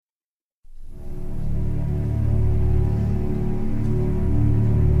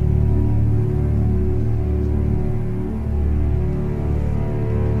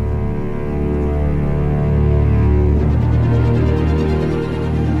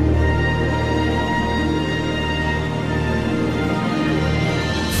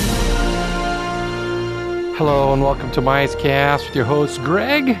Hello and welcome to MiceCast with your hosts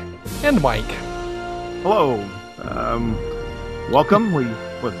Greg and Mike. Hello. Welcome. We're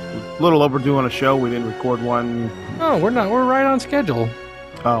a little overdue on a show. We didn't record one. Oh, we're not. We're right on schedule.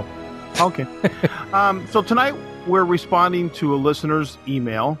 Oh, okay. So tonight we're responding to a listener's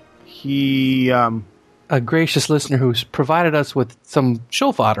email. He, a gracious listener who's provided us with some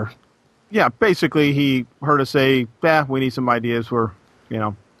show fodder. Yeah, basically he heard us say, we need some ideas. We're,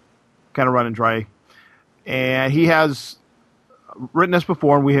 kind of running dry. And he has written us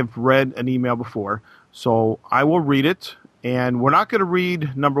before, and we have read an email before. So I will read it. And we're not going to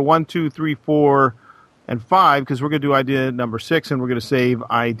read number 1, 2, 3, 4, and 5, because we're going to do idea number 6, and we're going to save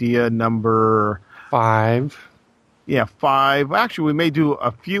idea number 5. Yeah, 5. Actually, we may do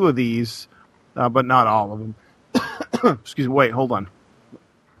a few of these, but not all of them. Excuse me. Wait, hold on.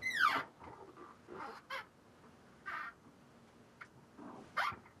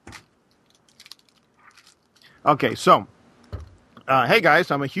 Okay, so, hey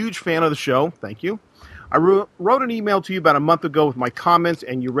guys, I'm a huge fan of the show. Thank you. I wrote an email to you about a month ago with my comments,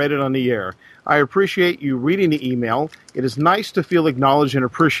 and you read it on the air. I appreciate you reading the email. It is nice to feel acknowledged and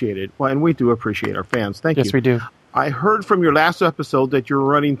appreciated. Well, and we do appreciate our fans. Thank you. Yes, we do. I heard from your last episode that you're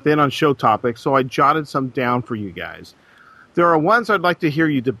running thin on show topics, so I jotted some down for you guys. There are ones I'd like to hear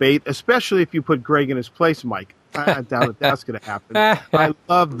you debate, especially if you put Greg in his place, Mike. I doubt if that's going to happen. I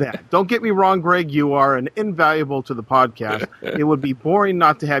love that. Don't get me wrong, Greg. You are an invaluable to the podcast. It would be boring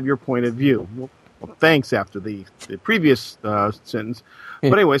not to have your point of view. Well, thanks after the previous sentence.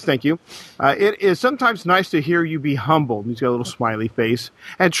 But anyways, thank you. It is sometimes nice to hear you be humble. He's got a little smiley face.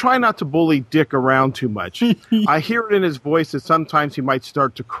 And try not to bully Dick around too much. I hear it in his voice that sometimes he might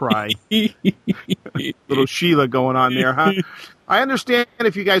start to cry. Little Sheila going on there, huh? I understand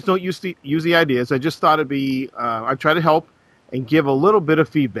if you guys don't use the ideas. I just thought it'd be, I try to help and give a little bit of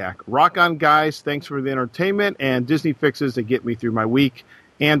feedback. Rock on, guys. Thanks for the entertainment and Disney fixes that get me through my week.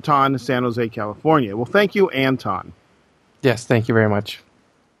 Anton, San Jose, California. Well, thank you, Anton. Yes, thank you very much.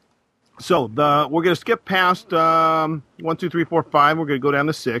 So we're going to skip past 1, 2, 3, 4, 5. We're going to go down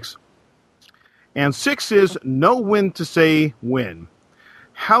to 6. And 6 is know when to say when.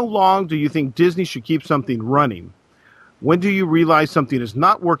 How long do you think Disney should keep something running? When do you realize something is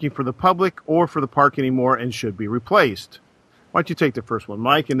not working for the public or for the park anymore and should be replaced? Why don't you take the first one,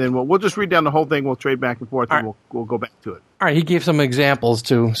 Mike, and then we'll just read down the whole thing. We'll trade back and forth, and we'll go back to it. All right, he gave some examples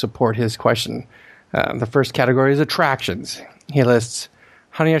to support his question. The first category is attractions. He lists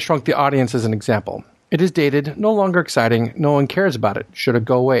Honey, I Shrunk the Audience as an example. It is dated, no longer exciting, no one cares about it. Should it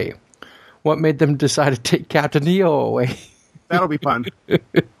go away? What made them decide to take Captain EO away? That'll be fun.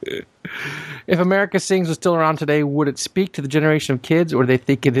 If America Sings was still around today, would it speak to the generation of kids, or do they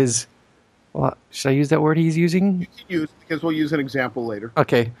think it is... Well, should I use that word he's using? You can use, because we'll use an example later.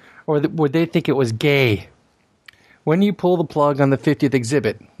 Okay. Or would they think it was gay? When you pull the plug on the 50th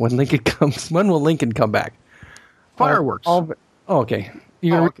exhibit, when will Lincoln come back? Fireworks. Okay.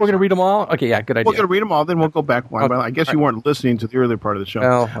 We're going to read them all? Okay, yeah, good idea. We're going to read them all, then we'll go back one by one. I guess you weren't listening to the earlier part of the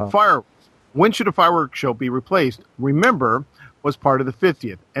show. Fireworks. When should a fireworks show be replaced? Remember was part of the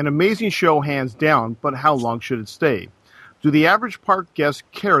 50th. An amazing show, hands down, but how long should it stay? Do the average park guest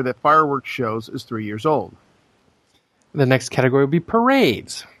care that fireworks shows is 3 years old? The next category would be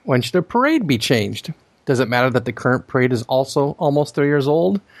parades. When should a parade be changed? Does it matter that the current parade is also almost 3 years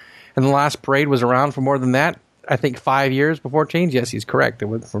old? And the last parade was around for more than that? I think 5 years before change? Yes, he's correct. It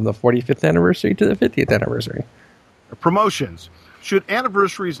went from the 45th anniversary to the 50th anniversary. Promotions. Should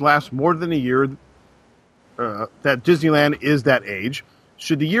anniversaries last more than a year that Disneyland is that age?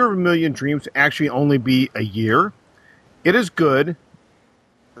 Should the Year of a Million Dreams actually only be a year? It is good,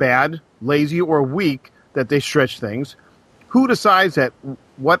 bad, lazy, or weak that they stretch things. Who decides at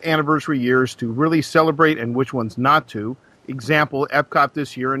what anniversary years to really celebrate and which ones not to? Example, Epcot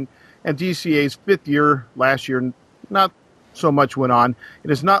this year and DCA's 5th year last year, not so much went on. It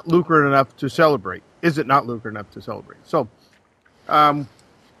is not lucrative enough to celebrate. Is it not lucrative enough to celebrate? So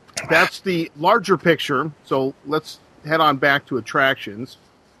that's the larger picture. So let's head on back to attractions.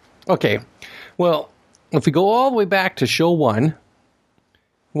 Okay. Well, if we go all the way back to show one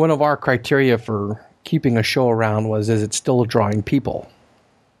of our criteria for keeping a show around was, is it still drawing people?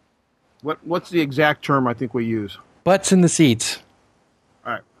 What's the exact term I think we use? Butts in the seats.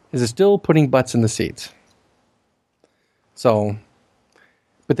 All right. Is it still putting butts in the seats? So,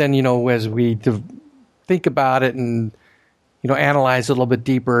 but then, as we think about it and, analyze it a little bit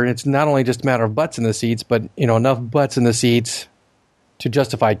deeper, it's not only just a matter of butts in the seats, but, enough butts in the seats to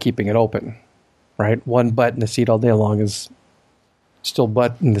justify keeping it open. Right? One butt in the seat all day long is still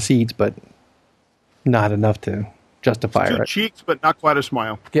butt in the seats, but not enough to justify it. Two cheeks, but not quite a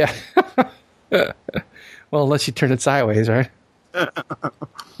smile. Yeah. Well, unless you turn it sideways, right? Or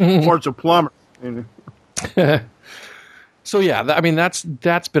it's a plumber. So yeah, I mean that's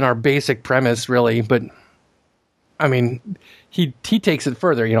been our basic premise, really. But I mean, he takes it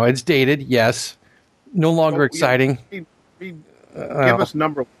further. It's dated, yes, no longer exciting. Give us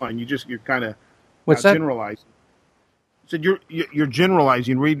number one. You're kind of what's that? Generalizing. So you're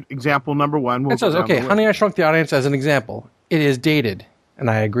generalizing. Read example number one. It says, okay, Honey, I Shrunk the Audience as an example. It is dated, and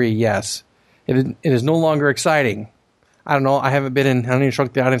I agree. Yes, it is no longer exciting. I don't know. I haven't been in Honey, I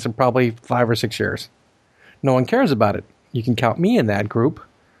Shrunk the Audience in probably 5 or 6 years. No one cares about it. You can count me in that group.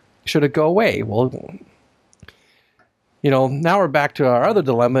 Should it go away? Well, now we're back to our other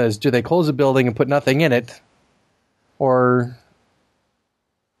dilemma: is do they close the building and put nothing in it, or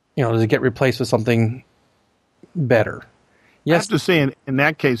does it get replaced with something better? Yes. I have to say, in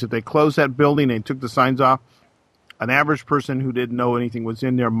that case, if they closed that building and took the signs off, an average person who didn't know anything was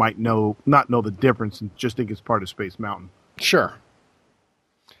in there might not know the difference and just think it's part of Space Mountain. Sure.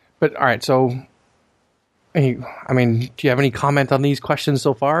 But, all right, so, I mean, do you have any comment on these questions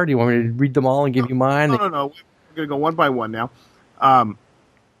so far? Do you want me to read them all and give you mine? No. We're going to go one by one now. I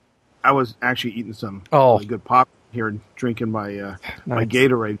was actually eating some really good pop here and drinking my my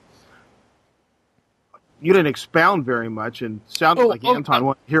Gatorade. You didn't expound very much and sounded like Anton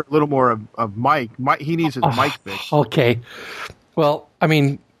wanted to hear a little more of Mike. He needs his mic fixed. Okay. Well, I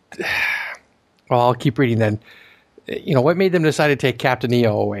mean, I'll keep reading then. What made them decide to take Captain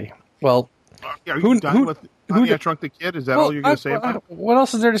EO away? Well, are you done with Honey, I Shrunk the Kid? Is that all you're going to say about it? What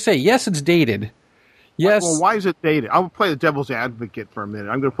else is there to say? Yes, it's dated. Yes. Well, why is it dated? I'll play the devil's advocate for a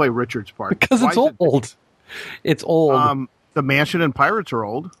minute. I'm going to play Richard's part. Because it's old. It's old. The Mansion and Pirates are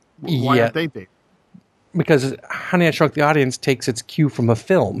old. Why aren't they dated? Because Honey, I Shrunk the Audience takes its cue from a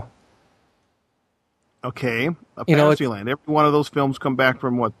film. Okay. Fantasyland. Every one of those films come back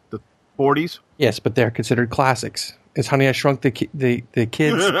from, what, the 40s? Yes, but they're considered classics. Is Honey, I Shrunk the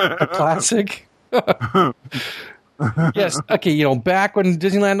Kids a classic? Yes. Okay, back when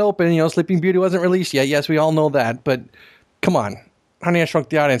Disneyland opened, Sleeping Beauty wasn't released yet. Yes, we all know that. But come on. Honey, I Shrunk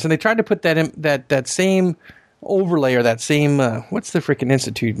the Audience. And they tried to put that in that same overlay or that same, what's the freaking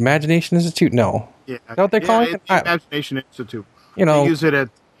institute? Imagination Institute? No. Yeah. Is that what they call it? The Imagination Institute. They use it at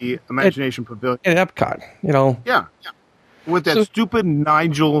the Imagination Pavilion. At Epcot, Yeah. With that stupid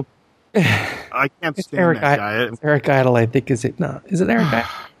Nigel. I can't stand that guy. Eric Idle, I think, is it? No. Is it Eric Idle?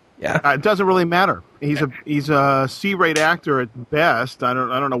 Yeah. It doesn't really matter. He's a C-rate actor at best. I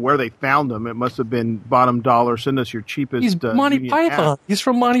don't know where they found him. It must have been bottom dollar. Send us your cheapest. He's Monty Python. He's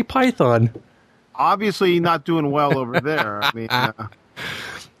from Monty Python. Obviously not doing well over there. I mean, all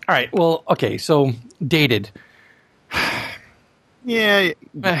right. Well, okay. So dated. Yeah.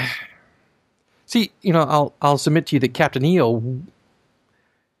 See, I'll submit to you that Captain EO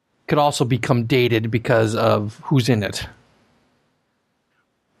could also become dated because of who's in it.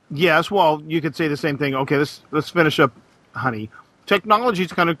 Yes. Well, you could say the same thing. Okay, let's finish up, Honey.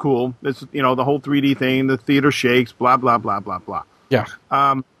 Technology's kind of cool. It's the whole 3D thing. The theater shakes. Blah blah blah blah blah. Yeah.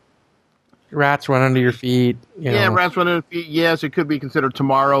 Rats run under your feet. Rats run under your feet. Yes, it could be considered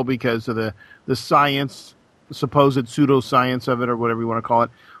tomorrow because of the science, the supposed pseudoscience of it, or whatever you want to call it.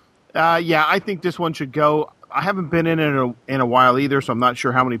 I think this one should go. I haven't been in it in a while either, so I'm not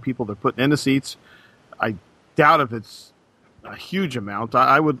sure how many people they're putting in the seats. I doubt if it's a huge amount.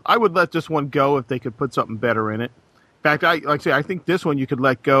 I would let this one go if they could put something better in it. In fact, I think this one you could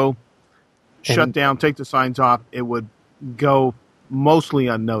let go, shut down, take the signs off. It would go mostly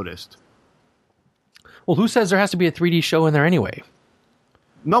unnoticed. Well, who says there has to be a 3D show in there anyway?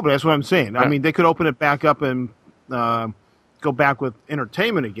 No, but that's what I'm saying. I mean, they could open it back up and go back with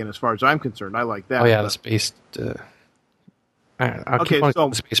entertainment again, as far as I'm concerned. I like that. Oh, yeah, the space... I'll keep on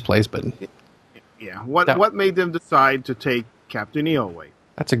the space place, but... Yeah, what made them decide to take Captain EO away?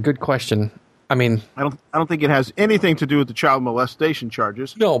 That's a good question. I mean... I don't think it has anything to do with the child molestation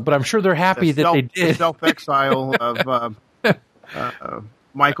charges. No, but I'm sure they're happy that they did. The self-exile of...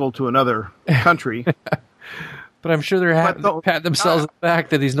 Michael to another country. But I'm sure they're happy to pat themselves on the back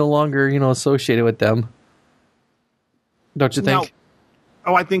that he's no longer, associated with them. Don't you think?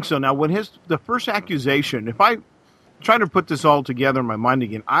 I think so. Now, when the first accusation, if I try to put this all together in my mind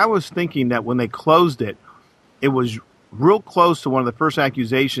again, I was thinking that when they closed it, it was real close to one of the first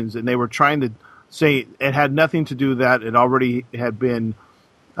accusations, and they were trying to say it had nothing to do with that. It already had been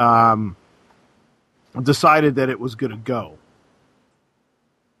decided that it was going to go.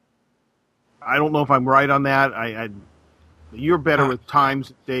 I don't know if I'm right on that. You're better with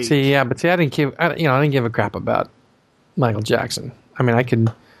times, dates. I didn't give a crap about Michael Jackson. I mean, I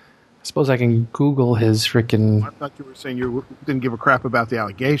suppose I can Google his freaking... I thought you were saying you didn't give a crap about the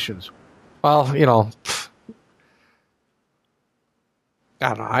allegations. Well,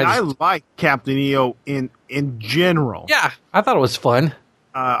 I don't know. I like Captain EO in general. Yeah, I thought it was fun.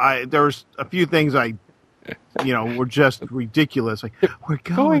 There's a few things were just ridiculous. Like, we're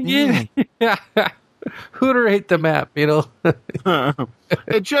going in. Yeah. Hooter ate the map, It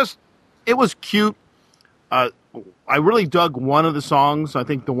was cute. I really dug one of the songs. I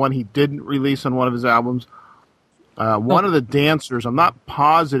think the one he didn't release on one of his albums. One of the dancers, I'm not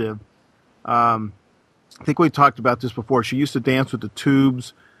positive. I think we talked about this before. She used to dance with the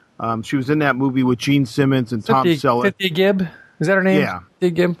Tubes. She was in that movie with Gene Simmons and Tom Selleck. Cynthia Gibb? Is that her name? Yeah.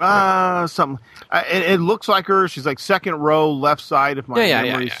 Cynthia Gibb? Something. It looks like her. She's like second row, left side, if my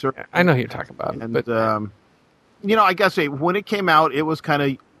memory is certain. I know who you're talking about. And, but I guess when it came out, it was kind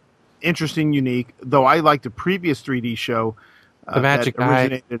of interesting, unique, though I liked the previous 3D show. The Magic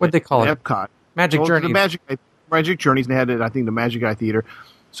Eye. What'd they call it? Epcot. Magic Journeys. The Magic Journeys, and they had it, I think, the Magic Eye Theater.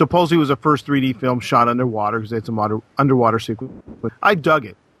 Supposedly it was the first 3D film shot underwater because they had some underwater sequence. I dug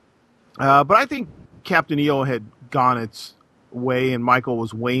it. But I think Captain EO had gone its way, and Michael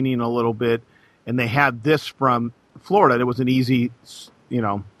was waning a little bit, and they had this from Florida. It was an easy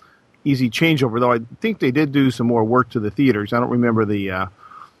changeover, though I think they did do some more work to the theaters. I don't remember the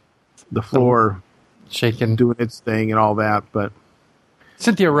floor shaking, doing its thing and all that, but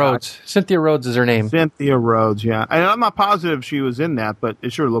Cynthia Rhodes. Cynthia Rhodes is her name. Cynthia Rhodes, yeah. And I'm not positive she was in that, but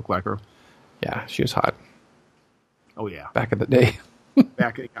it sure looked like her. Yeah, she was hot. Oh, yeah. Back in the day.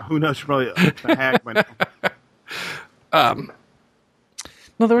 Who knows? She's probably a hag by now.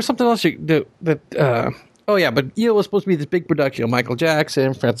 No, there was something else but EO was supposed to be this big production. Michael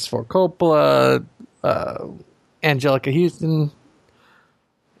Jackson, Francis Ford Coppola, Angelica Houston,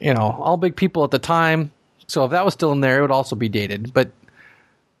 all big people at the time. So if that was still in there, it would also be dated. But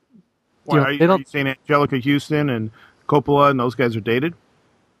are you saying Angelica Houston and Coppola and those guys are dated?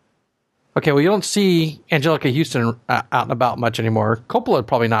 Okay, well, you don't see Angelica Houston out and about much anymore. Coppola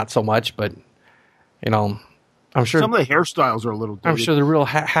probably not so much, but I'm sure some of the hairstyles are a little dated. I'm sure they're real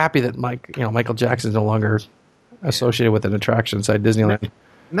happy that Michael Jackson's no longer associated with an attraction inside Disneyland.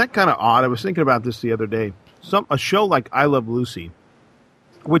 Isn't that kind of odd? I was thinking about this the other day. A show like I Love Lucy,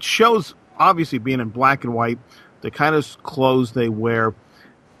 which shows obviously being in black and white, the kind of clothes they wear,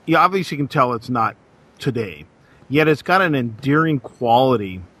 you obviously can tell it's not today. Yet it's got an endearing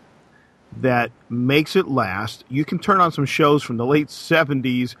quality that makes it last. You can turn on some shows from the late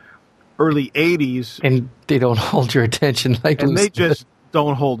 70s, early 80s. And they don't hold your attention like And they just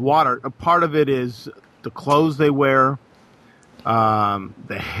don't hold water. A part of it is the clothes they wear, the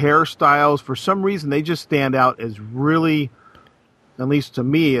hairstyles. For some reason, they just stand out as really, at least to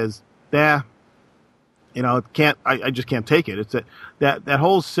me, as I just can't take it. It's that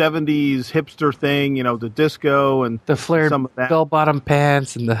whole 70s hipster thing, the disco and the flared some of that. bell-bottom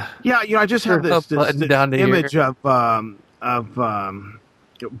pants and the I just have this image of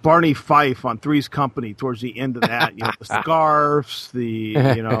Barney Fife on Three's Company towards the end of that. The scarves,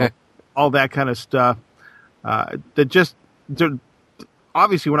 all that kind of stuff.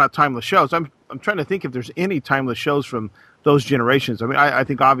 Obviously we're not timeless shows. I'm trying to think if there's any timeless shows from those generations. I mean, I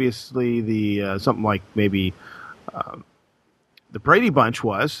think obviously the something like maybe the Brady Bunch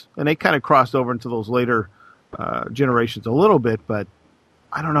was, and they kind of crossed over into those later generations a little bit, but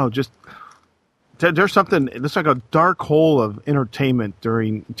I don't know, just there's something, it's like a dark hole of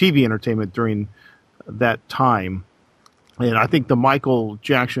TV entertainment during that time. And I think the Michael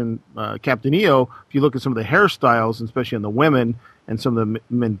Jackson Captain EO, if you look at some of the hairstyles, especially on the women and some of the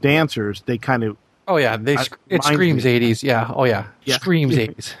men dancers, they kind of it screams 80s. Yeah. Oh yeah. Screams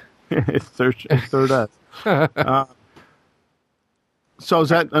 80s. It sure does. So is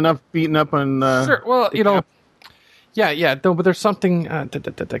that enough beating up on? Sure. Well, yeah. Though, but there's something.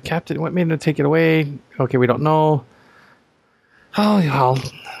 The captain. What made him take it away? Okay, we don't know. Oh,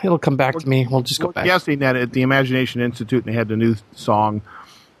 it'll come back to me. We'll just go back. Guessing that at the Imagination Institute, and they had the new song.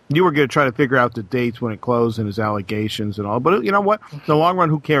 You were going to try to figure out the dates when it closed and his allegations and all. But you know what? In the long run,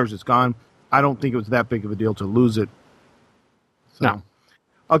 who cares? It's gone. I don't think it was that big of a deal to lose it. So. No.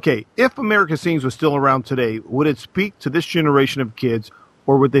 Okay, if America Sings was still around today, would it speak to this generation of kids,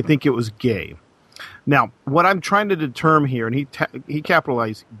 or would they think it was gay? Now, what I'm trying to determine here, and he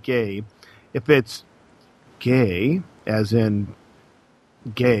capitalized gay, if it's gay, as in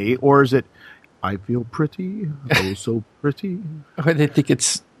gay, or is it I feel pretty, oh so pretty? Or they think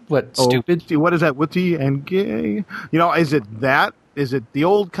it's, stupid? What is that, witty and gay? Is it that? Is it the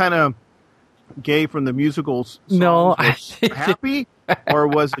old kind of gay from the musicals? No, I happy, or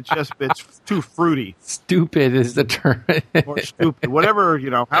was it just it's too fruity? Stupid is the term, or stupid, whatever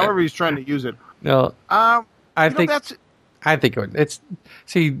however he's trying to use it. No, I think it's.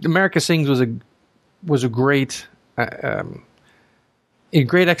 See, America Sings was a great a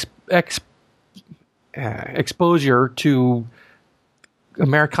great exposure to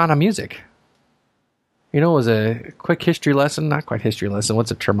Americana music. You know, it was a quick history lesson, not quite history lesson. What's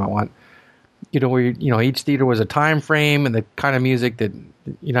the term I want? You know, where each theater was a time frame and the kind of music that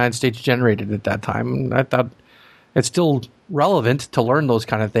the United States generated at that time. And I thought it's still relevant to learn those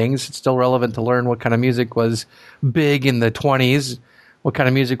kind of things. It's still relevant to learn what kind of music was big in the 20s, what kind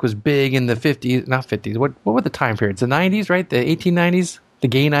of music was big in the 50s, not 50s. What were the time periods? The 90s, right? The 1890s, the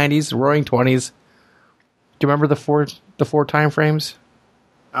gay 90s, the roaring 20s. Do you remember the four time frames?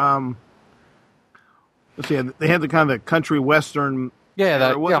 Let's see. They had the kind of country western.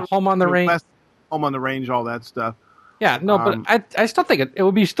 Yeah, Home on the Range. Home on the Range, all that stuff. Yeah, no, but I still think it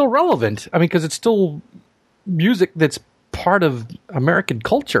would be still relevant. I mean, because it's still music that's part of American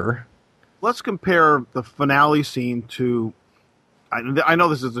culture. Let's compare the finale scene to, I know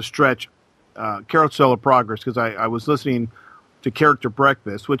this is a stretch, Carousel of Progress, because I was listening to Character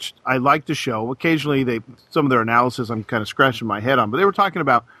Breakfast, which I like the show. Occasionally, some of their analysis I'm kind of scratching my head on, but they were talking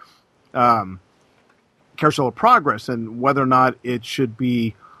about Carousel of Progress and whether or not it should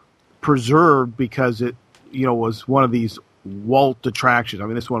be preserved because it, was one of these Walt attractions. I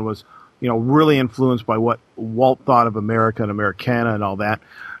mean, this one was, really influenced by what Walt thought of America and Americana and all that.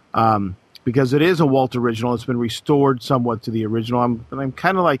 Because it is a Walt original. It's been restored somewhat to the original. I'm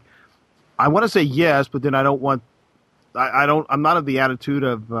kind of like, I want to say yes, but then I don't want, I'm not of the attitude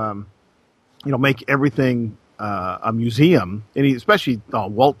of, make everything a museum. And especially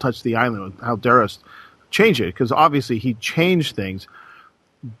Walt touched the island. How dare us change it? Because obviously he changed things.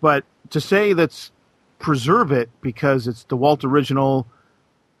 But to say let's preserve it because it's the Walt original,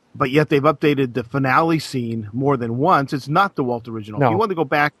 but yet they've updated the finale scene more than once, it's not the Walt original. No. If you want to go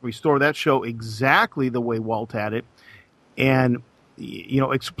back and restore that show exactly the way Walt had it, and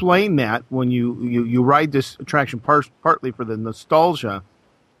explain that when you ride this attraction partly for the nostalgia,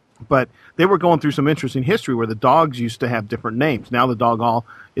 but they were going through some interesting history where the dogs used to have different names. Now the dog hall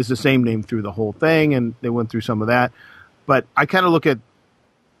is the same name through the whole thing, and they went through some of that. But I kind of look at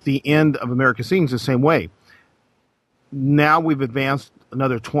the end of American Scenes the same way. Now we've advanced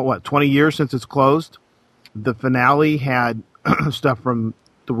another 20 years since it's closed. The finale had stuff from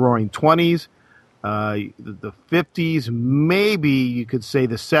the Roaring 20s, the 50s, maybe you could say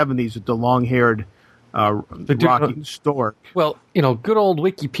the 70s with the long-haired Rocky Stork. Well, good old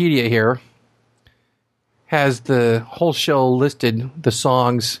Wikipedia here has the whole show listed, the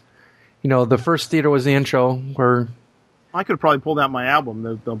songs. The first theater was the intro where... I could have probably pulled out my album.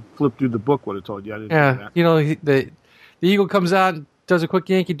 The flip through the book would have told you. I didn't do that. The eagle comes out, does a quick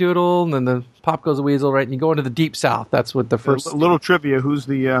Yankee Doodle, and then the pop goes a weasel, right? And you go into the Deep South. That's what the first... A little trivia, who's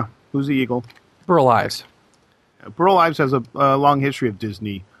the eagle? Burl Ives. Burl Ives has a long history of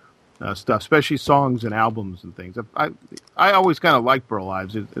Disney stuff, especially songs and albums and things. I always kind of liked Burl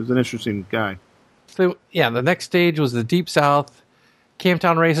Ives. He was an interesting guy. So, the next stage was the Deep South,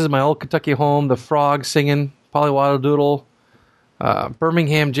 Camptown Races, My Old Kentucky Home, The Frog Singing, Polywaddle Doodle,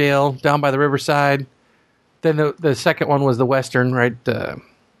 Birmingham Jail, Down by the Riverside. Then the second one was the Western, right?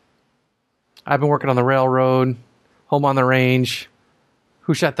 I've Been Working on the Railroad, Home on the Range,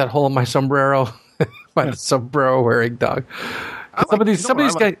 Who Shot That Hole in My Sombrero? By the sombrero wearing dog. Some of these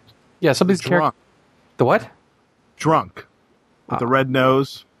guys, some of these characters. The what? Drunk with the red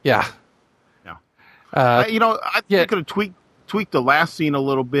nose. Yeah. I could have tweaked the last scene a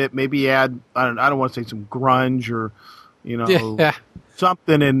little bit. Maybe add I don't want to say some grunge or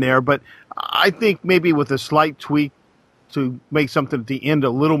something in there, but I think maybe with a slight tweak to make something at the end a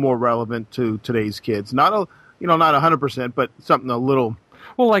little more relevant to today's kids. Not 100%, but something a little.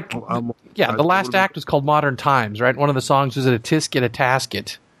 Well, the last act was called Modern Times, right? One of the songs was a Tisket, a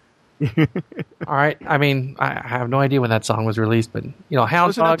Tasket. All right. I mean, I have no idea when that song was released, but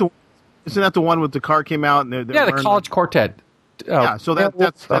Hound Dog. Isn't that the one with the car came out and they're the College Quartet. So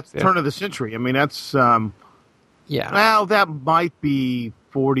that's turn of the century. I mean, that's Well, that might be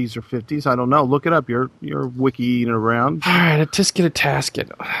 40s or 50s. I don't know. Look it up. You're wikiing around. All right, a Tisket, a Tasket.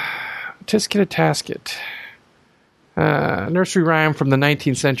 Tisket, a Tasket. Nursery rhyme from the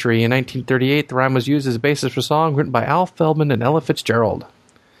 19th century. In 1938, the rhyme was used as a basis for a song written by Al Feldman and Ella Fitzgerald.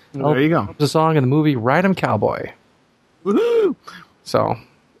 Well, there you go. The song in the movie Ride 'em Cowboy. Woohoo! So,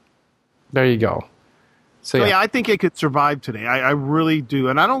 there you go. So I think it could survive today. I really do.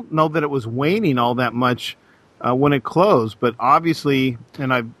 And I don't know that it was waning all that much when it closed. But obviously,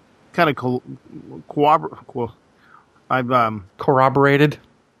 and I've kind of corroborated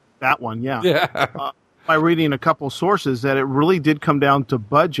that one, yeah. Yeah. By reading a couple sources that it really did come down to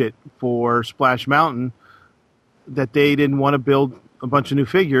budget for Splash Mountain, that they didn't want to build a bunch of new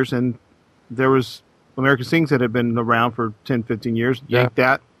figures, and there was American Sings that have been around for 10, 15 years. Yank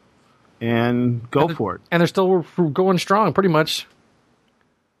that and go for it. And they're still going strong, pretty much.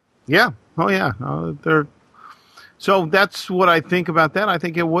 Yeah. Oh, yeah. So that's what I think about that. I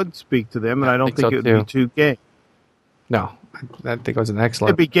think it would speak to them, and I don't think it would be too gay. No, I think it was an excellent.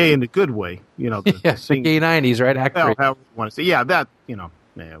 It'd be gay in a good way, the gay 90s, right? Well, however you want to say, that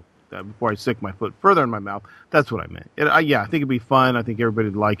before I stick my foot further in my mouth, that's what I meant. I think it'd be fun. I think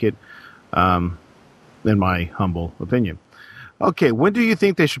everybody'd like it. In my humble opinion. Okay, when do you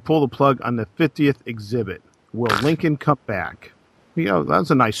think they should pull the plug on the 50th exhibit? Will Lincoln come back? That's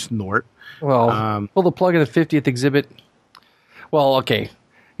a nice snort. Well, pull the plug on the 50th exhibit. Well, okay.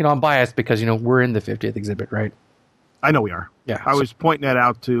 I'm biased because, we're in the 50th exhibit, right? I know we are. Yeah. I was pointing that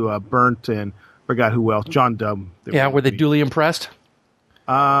out to Burnt and forgot who else. John Dubb. Were they duly impressed?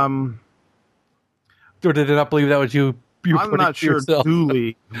 Or did they not believe that was you? I'm not sure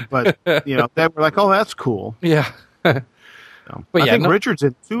duly, but, they were like, oh, that's cool. Yeah. But I think Richard's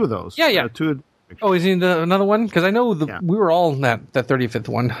in two of those. Yeah. Oh, is he in another one? Because I know we were all in that 35th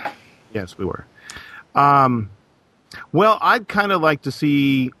one. Yes, we were. Well, I'd kind of like to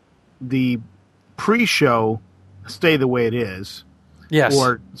see the pre-show stay the way it is. Yes.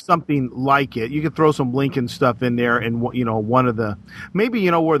 Or something like it. You could throw some Lincoln stuff in there, and one of the maybe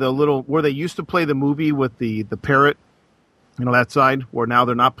where they used to play the movie with the parrot, that side where now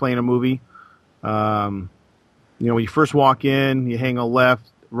they're not playing a movie. When you first walk in, you hang a left.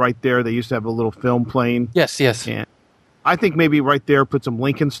 Right there, they used to have a little film playing. Yes. And I think maybe right there, put some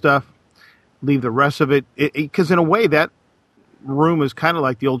Lincoln stuff. Leave the rest of it, because in a way that room is kind of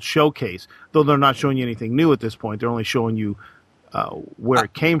like the old showcase. Though they're not showing you anything new at this point, they're only showing you where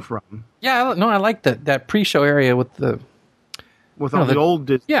it came from. Yeah, no, I like that pre-show area with all the old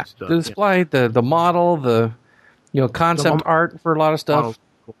Disney stuff. The display, the model, the concept art for a lot of stuff.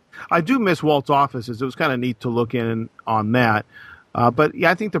 I do miss Walt's offices. It was kind of neat to look in on that. But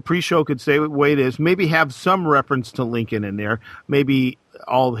I think the pre-show could stay the way it is. Maybe have some reference to Lincoln in there. Maybe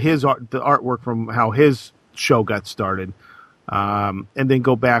all his the artwork from how his show got started, and then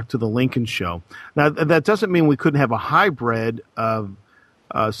go back to the Lincoln show. Now that doesn't mean we couldn't have a hybrid of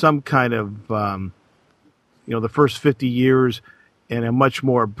some kind of the first 50 years in a much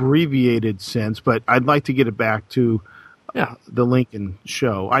more abbreviated sense. But I'd like to get it back to the Lincoln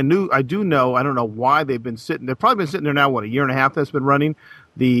show. I don't know why they've probably been sitting there now, a year and a half that's been running.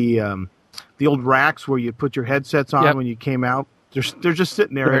 The old racks where you put your headsets on when you came out, they're just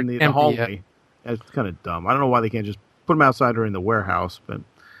sitting there in the hallway. Yeah. It's kind of dumb. I don't know why they can't just put them outside or in the warehouse. But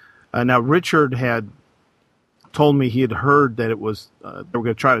now Richard had told me he had heard that it was they were going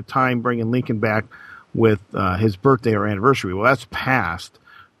to try to time bringing Lincoln back with his birthday or anniversary. Well, that's passed.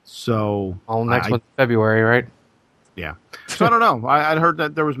 So next month, February, right? Yeah. So I don't know. I'd heard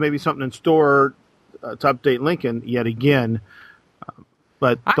that there was maybe something in store to update Lincoln yet again,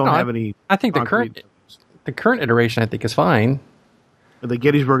 but don't have any. I think the current iteration I think is fine. The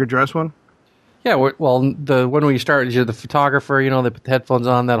Gettysburg Address one. Yeah. Well, the when we started, you're the photographer. They put the headphones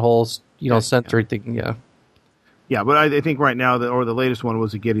on. That whole sensory thing. Yeah. Yeah, but I think right now the latest one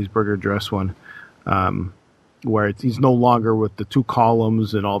was the Gettysburg Address one, where he's no longer with the two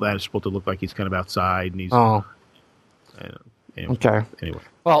columns and all that. It's supposed to look like he's kind of outside and he's. Oh. Anyway, okay. Anyway.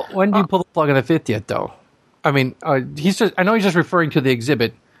 Well, when do you pull the plug on the 50th, though? I mean, I know he's just referring to the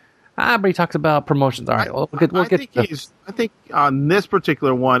exhibit, but he talks about promotions. All right, I think on this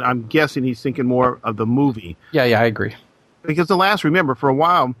particular one, I'm guessing he's thinking more of the movie. Yeah, I agree. Because remember, for a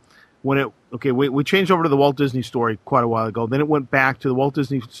while, when we changed over to the Walt Disney Story quite a while ago. Then it went back to the Walt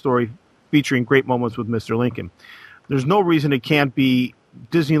Disney Story featuring Great Moments with Mr. Lincoln. There's no reason it can't be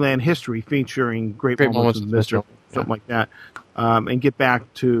Disneyland History featuring Great Moments with Mr. Lincoln. Something like that, and get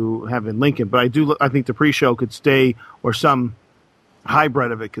back to having Lincoln. But I think the pre-show could stay, or some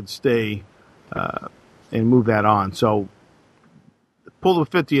hybrid of it could stay, and move that on. So pull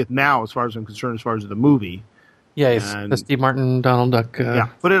the 50th now, as far as I'm concerned, as far as the movie. Yeah, it's the Steve Martin, Donald Duck.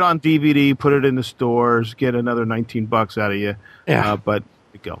 Put it on DVD, put it in the stores, get another $19 out of you. Yeah, but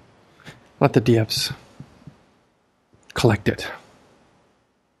go. Let the DFs collect it.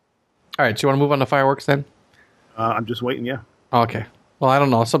 All right, so you want to move on to fireworks then? I'm just waiting, yeah. Okay. Well, I don't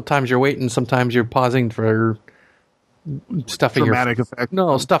know. Sometimes you're waiting. Sometimes you're pausing for stuffing dramatic effect.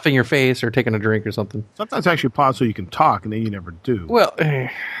 No, stuffing your face or taking a drink or something. Sometimes I actually pause so you can talk, and then you never do. Well,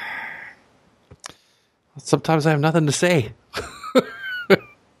 sometimes I have nothing to say.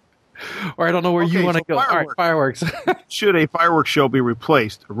 Or I don't know where you want to go. All right, fireworks. Should a fireworks show be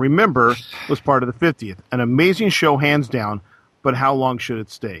replaced? Remember was part of the 50th. An amazing show, hands down, but how long should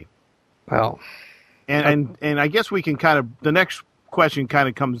it stay? Well... And I guess we can the next question kind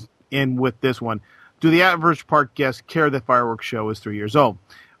of comes in with this one. Do the average park guests care that fireworks show is 3 years old?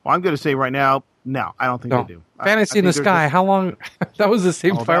 Well, I'm going to say right now, no, I don't think they do. Fantasy in the Sky, how long? That was the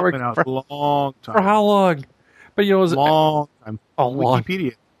same fireworks. That went out a long time. For how long? But it was long time. A long.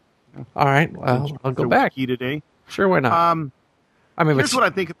 Wikipedia. All right, well, I'll go back. Wiki today. Sure, why not? Here's what I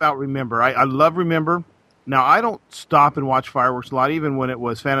think about Remember. I love Remember. Now, I don't stop and watch fireworks a lot, even when it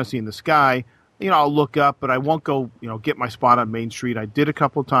was Fantasy in the Sky. I'll look up, but I won't go, get my spot on Main Street. I did a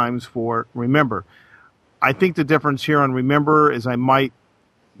couple times for Remember. I think the difference here on Remember is I might,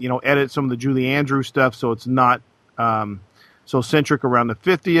 edit some of the Julie Andrews stuff so it's not so centric around the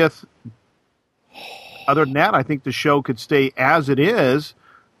 50th. Other than that, I think the show could stay as it is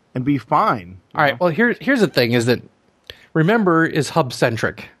and be fine. All right. Well, here's the thing: is that Remember is hub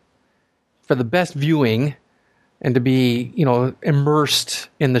centric. For the best viewing and to be, immersed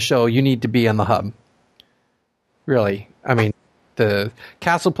in the show, you need to be on the hub. Really, I mean, the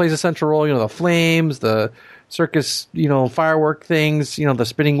castle plays a central role. The flames, the circus, firework things. The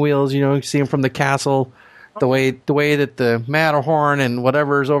spinning wheels. You see them from the castle. The way that the Matterhorn and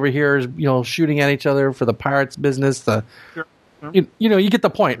whatever's over here is, shooting at each other for the pirates' business. Sure. You get the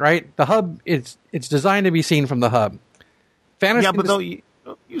point, right? The hub, it's designed to be seen from the hub. Fantasy, yeah, but though you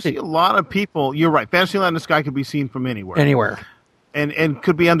see a lot of people. You're right. Fantasyland in the Sky could be seen from anywhere. Anywhere. And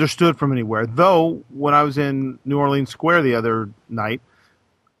could be understood from anywhere. Though, when I was in New Orleans Square the other night,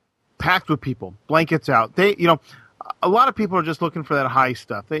 packed with people, blankets out. They, a lot of people are just looking for that high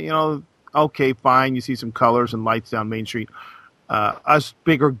stuff. They, okay, fine. You see some colors and lights down Main Street. Us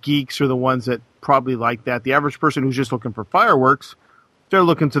bigger geeks are the ones that probably like that. The average person who's just looking for fireworks, they're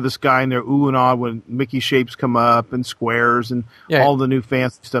looking to the sky and they're ooh and ah when Mickey shapes come up and squares and all the new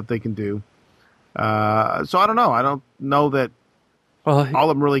fancy stuff they can do. So I don't know. I don't know that all of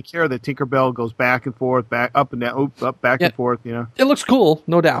them really care that Tinkerbell goes back and forth, back up and down, back and forth. It looks cool,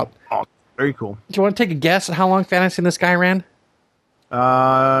 no doubt. Oh, very cool. Do you want to take a guess at how long Fantasy in the Sky ran?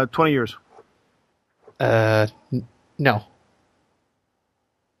 20 years. No.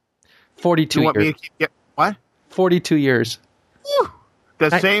 42 years. What? 42 years. Whew.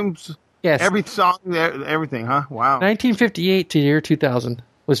 Same. Yes. Every song, everything, huh? Wow. 1958 to year 2000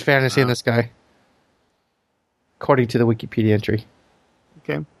 was Fantasy in the Sky, according to the Wikipedia entry.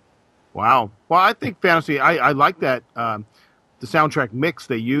 Okay. Wow. Well, I think Fantasy. I like that. The soundtrack mix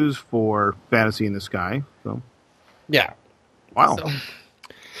they use for Fantasy in the Sky. So. Yeah. Wow. So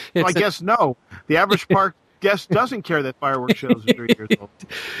I guess no. The average park guest doesn't care that fireworks shows are 3 years old.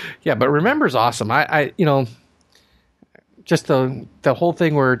 Yeah, but Remember's awesome. I just the whole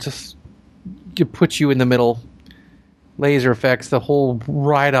thing where it puts you in the middle, laser effects, the whole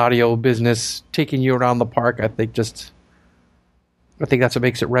ride audio business, taking you around the park. I think that's what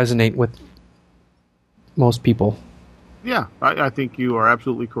makes it resonate with most people. Yeah, I think you are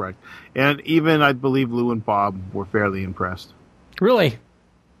absolutely correct. And even I believe Lou and Bob were fairly impressed. Really?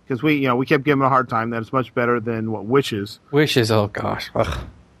 Because we kept giving them a hard time that it's much better than what Wishes. Wishes, oh gosh. Ugh.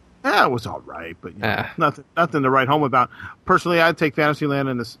 Yeah, it was all right, but nothing to write home about. Personally, I'd take Fantasyland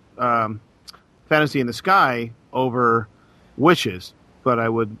and this Fantasy in the Sky over Wishes, but I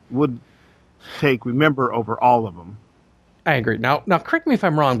would take Remember over all of them. I agree. Now, correct me if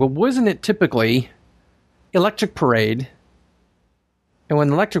I'm wrong, but wasn't it typically Electric Parade, and when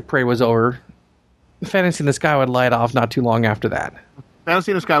the Electric Parade was over, Fantasy in the Sky would light off not too long after that?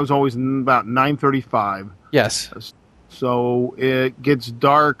 Fantasy in the Sky was always about 9:35. Yes. So it gets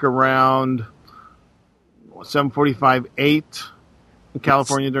dark around 7:45, 8 in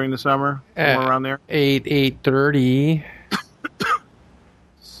California during the summer, somewhere around there. 8:30.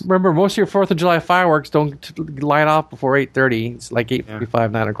 Remember, most of your 4th of July fireworks don't light off before 8:30. It's like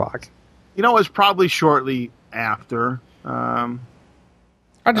 8:45, 9 o'clock. It's probably shortly after.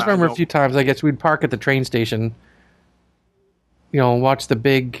 I just remember a few times, I guess, we'd park at the train station, watch the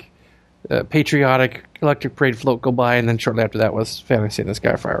big patriotic Electric Parade float go by, and then shortly after that was Fantasy in the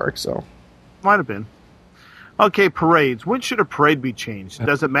Sky fireworks. So, might have been. Okay, parades. When should a parade be changed?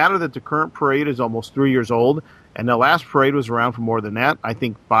 Does it matter that the current parade is almost 3 years old, and the last parade was around for more than that? I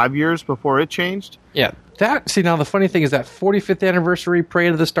think 5 years before it changed. Yeah, now the funny thing is that 45th anniversary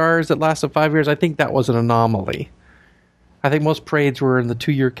Parade of the Stars that lasted 5 years, I think that was an anomaly. I think most parades were in the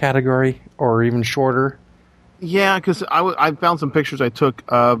 2-year category or even shorter. Yeah, because I found some pictures I took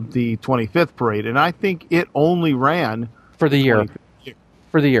of the 25th parade, and I think it only ran for the year.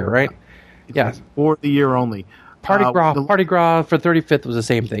 For the year, right? Yeah. For the year only. Party Gras for 35th was the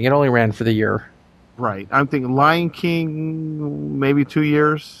same thing. It only ran for the year. Right. I'm thinking Lion King, maybe 2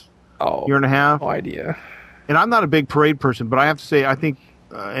 years, year and a half. No idea. And I'm not a big parade person, but I have to say, I think,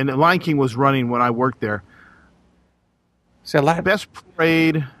 and Lion King was running when I worked there. Best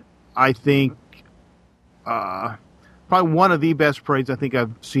parade, I think, probably one of the best parades I think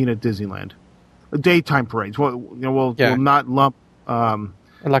I've seen at Disneyland. Daytime parades. Well, we'll not lump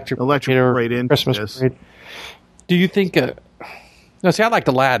Electric parade into Christmas this. parade. Do you think? No, see, I liked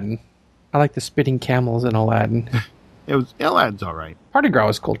Aladdin. I like the spitting camels in Aladdin. Aladdin's all right. Party Gras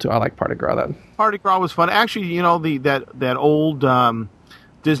was cool too. I like Party Gras. That Party Gras was fun. Actually, that old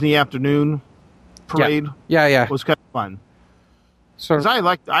Disney afternoon parade. Yeah. Was kind of fun. So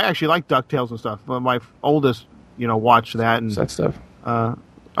I actually like DuckTales and stuff. My oldest, watched that and that stuff.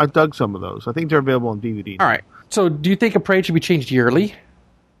 I dug some of those. I think they're available on DVD. All right. So, do you think a parade should be changed yearly?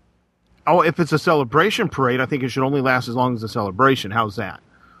 Oh, if it's a celebration parade, I think it should only last as long as the celebration. How's that?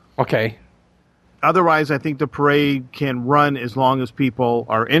 Okay. Otherwise, I think the parade can run as long as people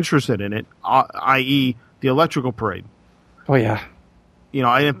are interested in it, i.e., the electrical parade. Oh, yeah.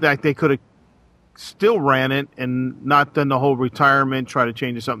 And in fact, they could have still ran it and not done the whole retirement, try to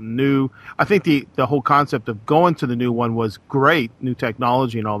change to something new. I think the whole concept of going to the new one was great, new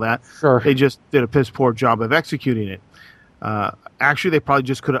technology and all that. Sure. They just did a piss poor job of executing it. Actually, they probably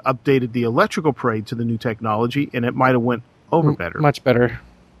just could have updated the electrical parade to the new technology, and it might have went over better. Much better.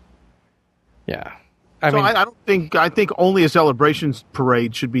 Yeah. I think only a celebrations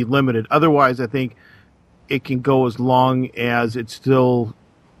parade should be limited. Otherwise, I think it can go as long as it's still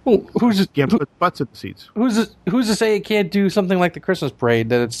put butts in the seats. Who's to say it can't do something like the Christmas parade,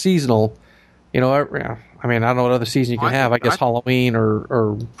 that it's seasonal? I mean, I don't know what other season you can have. I guess Halloween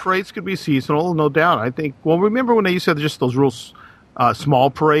or parades could be seasonal, no doubt. I think. Well, remember when they used to have just those real small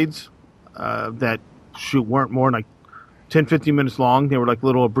parades that weren't more than like 10, 15 minutes long. They were like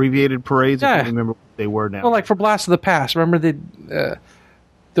little abbreviated parades. Yeah. I can't remember what they were now. Well, like for Blast of the Past. Remember the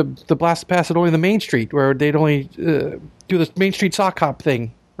Blast of the Past had only the Main Street, where they'd only do the Main Street sock hop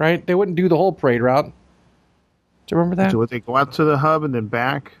thing, right? They wouldn't do the whole parade route. Do you remember that? So would they go out to the hub and then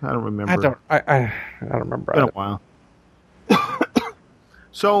back? I don't remember. I don't remember. It's been a while.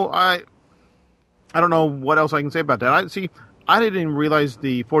 So I don't know what else I can say about that. I didn't even realize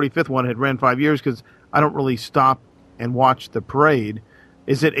the 45th one had ran 5 years because I don't really stop and watch the parade.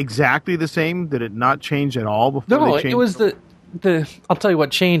 Is it exactly the same? Did it not change at all before they changed? It was the I'll tell you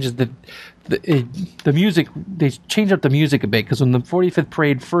what changed is the music. They changed up the music a bit because when the 45th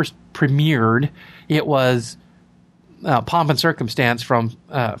parade first premiered, it was Pomp and Circumstance from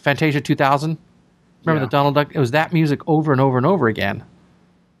Fantasia 2000. Remember the Donald Duck? It was that music over and over and over again.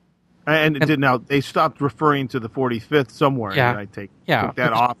 And it did now. They stopped referring to the 45th somewhere. Yeah, I took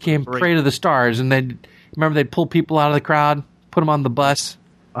that off. Became Parade of the Stars, and they'd pull people out of the crowd, put them on the bus.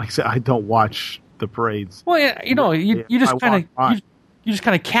 Like I said, I don't watch the parades. Well, yeah, you just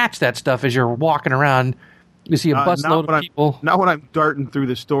kind of catch that stuff as you're walking around. You see a busload of people. Not when I'm darting through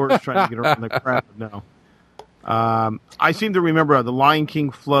the stores trying to get around the crowd. No. I seem to remember the Lion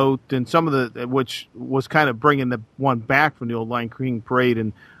King float and some of which was kind of bringing the one back from the old Lion King parade,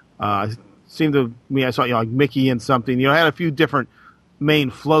 and I saw like Mickey and something. I had a few different main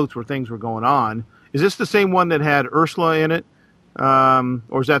floats where things were going on. Is this the same one that had Ursula in it,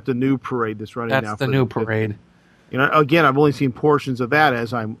 or is that the new parade that's running now? That's the new parade. Again, I've only seen portions of that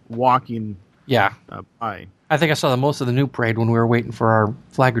as I'm walking. Yeah, by. I think I saw most of the new parade when we were waiting for our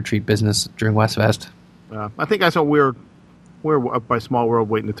flag retreat business during Westfest. I think I saw we were up by Small World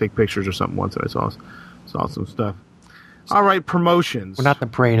waiting to take pictures or something once that I saw some stuff. All right, promotions. We're not the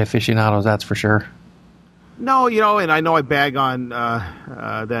parade aficionados, that's for sure. No, and I know I bag on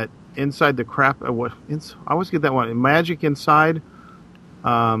that Inside the Crap. I always get that one. Magic Inside.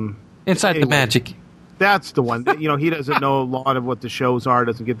 Inside the Magic. That's the one. He doesn't know a lot of what the shows are.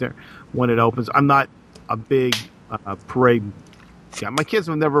 Doesn't get there when it opens. I'm not a big parade guy. My kids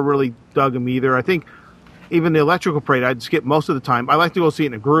have never really dug them either. I think even the electrical parade, I'd skip most of the time. I like to go see it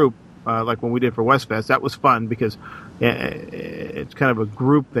in a group, like when we did for Westfest. That was fun because it's kind of a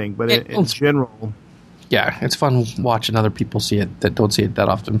group thing. But in general, yeah, it's fun watching other people see it that don't see it that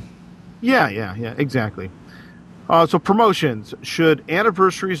often. Yeah, exactly. So promotions. Should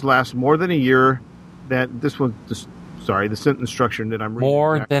anniversaries last more than a year? The sentence structure that I'm reading.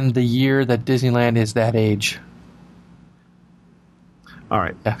 More than the year that Disneyland is that age. All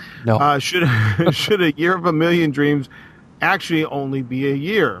right. Yeah, no. Should a year of a million dreams actually only be a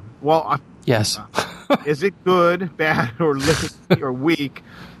year? Well, yes. Is it good, bad, or lazy or weak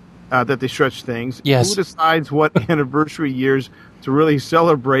that they stretch things? Yes. Who decides what anniversary years to really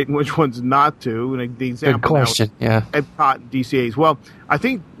celebrate and which ones not to? And the example. Good question. Yeah. Epcot and DCAs. Well, I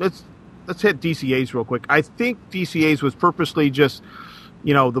think let's hit DCAs real quick. I think DCAs was purposely just,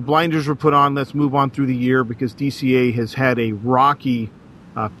 the blinders were put on. Let's move on through the year because DCA has had a rocky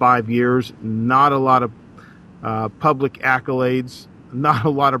 5 years. Not a lot of public accolades. not a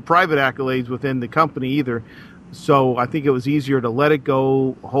lot of private accolades within the company either. So I think it was easier to let it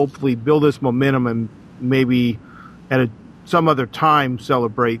go, hopefully build this momentum, and maybe at some other time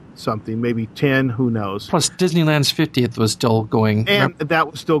celebrate something, maybe 10, who knows. Plus, Disneyland's 50th was still going. And that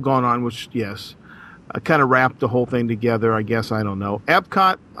was still going on, which, yes, kind of wrapped the whole thing together, I guess. I don't know.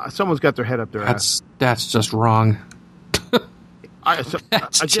 Epcot, someone's got their head up their ass. That's just wrong.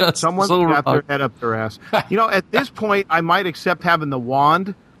 Someone's got their head up their ass. At this point, I might accept having the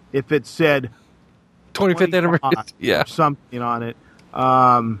wand if it said 25th anniversary, or something on it.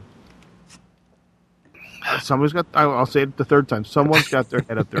 Someone's got. I'll say it the third time. Someone's got their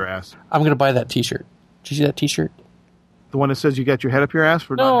head up their ass. I'm going to buy that T-shirt. Did you see that T-shirt? The one that says you got your head up your ass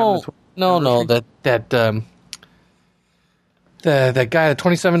for no. The guy, the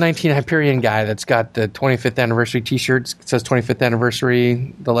 2719 Hyperion guy that's got the 25th anniversary T-shirts. It says 25th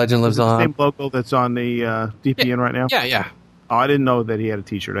anniversary. The legend lives on. The same logo that's on the DPN right now? Yeah. Oh, I didn't know that he had a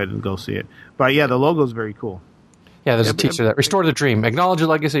T-shirt. I didn't go see it. But yeah, the logo's very cool. Yeah, there's a T-shirt that Restore the Dream. Acknowledge your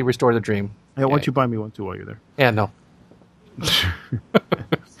legacy, restore the dream. Hey, why don't you buy me one too while you're there? Yeah, no.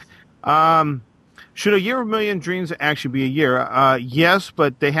 Should a year of a million dreams actually be a year? Yes,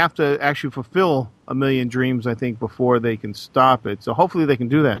 but they have to actually fulfill a million dreams, I think, before they can stop it. So hopefully they can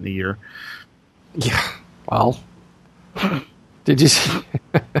do that in a year. Yeah. Well, did you see?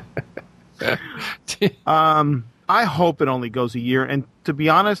 I hope it only goes a year. And to be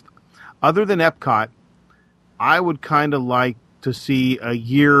honest, other than Epcot, I would kind of like to see a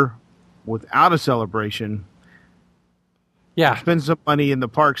year without a celebration. Yeah. Spend some money in the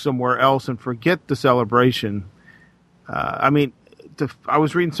park somewhere else and forget the celebration. I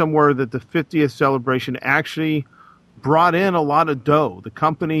was reading somewhere that the 50th celebration actually brought in a lot of dough. The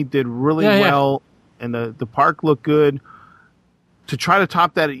company did really well, and the park looked good. To try to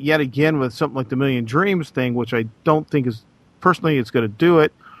top that yet again with something like the Million Dreams thing, which I don't think is personally it's going to do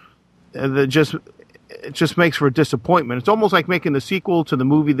it, it just makes for a disappointment. It's almost like making the sequel to the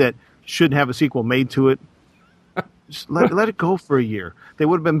movie that shouldn't have a sequel made to it. Just let it go for a year. They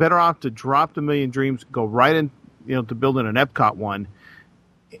would have been better off to drop the Million Dreams, go right in, to building an Epcot one,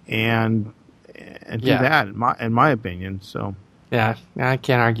 and do that. In my opinion, so yeah, I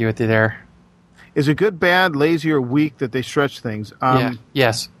can't argue with you there. Is it good, bad, lazy, or weak that they stretch things?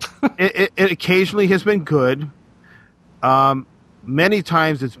 Yes. it occasionally has been good. Many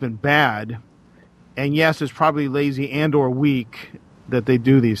times it's been bad. And yes, it's probably lazy and or weak that they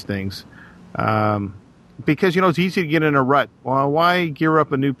do these things. Because, it's easy to get in a rut. Well, why gear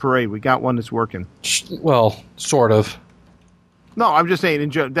up a new parade? We got one that's working. Well, sort of. No, I'm just saying,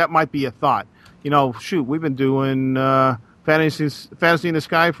 that might be a thought. We've been doing Fantasy in the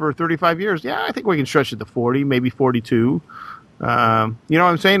Sky for 35 years. Yeah, I think we can stretch it to 40, maybe 42. You know what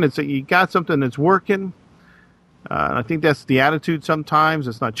I'm saying? It's you got something that's working. I think that's the attitude sometimes.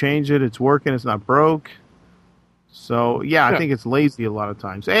 Let's not change it. It's working. It's not broke. So, yeah, I think it's lazy a lot of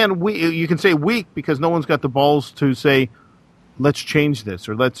times. And you can say weak because no one's got the balls to say, let's change this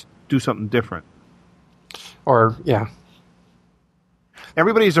or let's do something different. Or, yeah.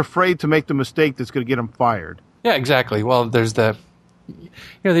 Everybody's afraid to make the mistake that's going to get them fired. Yeah, exactly. Well, there's the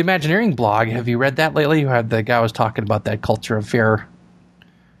Imagineering blog. Have you read that lately? The guy was talking about that culture of fear.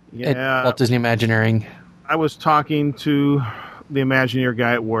 Yeah. At Walt Disney Imagineering. I was talking to the Imagineer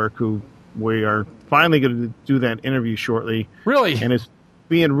guy at work who we are finally going to do that interview shortly. Really? And it's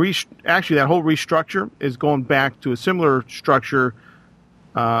being actually that whole restructure is going back to a similar structure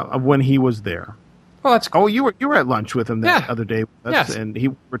of when he was there. Oh, that's cool. Oh, you were at lunch with him that other day with us, yes.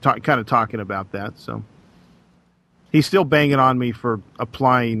 And we're kind of talking about that. So he's still banging on me for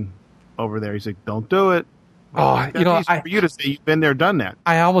applying over there. He's like, "Don't do it." Oh, for you to say you've been there, done that.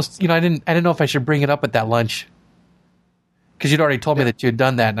 I almost, I didn't know if I should bring it up at that lunch because you'd already told me that you had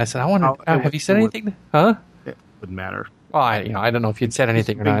done that, and I said, have you said anything? Huh? It wouldn't matter. Well, I don't know if you'd said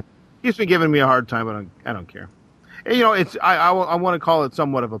anything or not. He's been giving me a hard time, but I don't care. And, it's I want to call it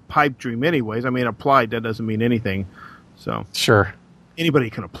somewhat of a pipe dream, anyways. I mean, applied that doesn't mean anything. So sure, anybody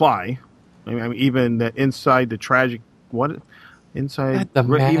can apply. I mean, even that inside the tragic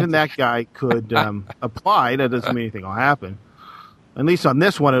even that guy could apply. That doesn't mean anything will happen. At least on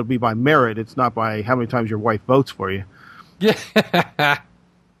this one, it'll be by merit. It's not by how many times your wife votes for you. Yeah.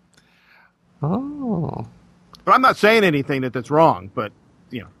 Oh. But I'm not saying anything that's wrong. But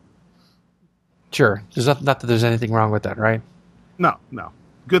sure. There's not that there's anything wrong with that, right? No.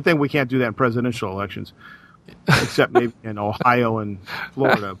 Good thing we can't do that in presidential elections, except maybe in Ohio and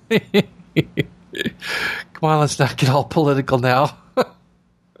Florida. Come on, let's not get all political now.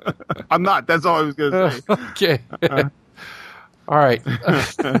 I'm not. That's all I was going to say. Okay. All right.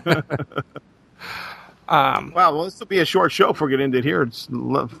 Well, this will be a short show if we're going to end it here. It's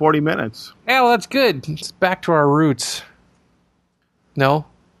 40 minutes. Yeah, well, that's good. It's back to our roots. No?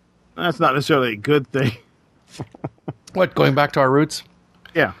 That's not necessarily a good thing. What, going back to our roots?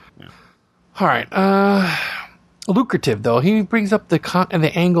 Yeah. All right. Lucrative, though. He brings up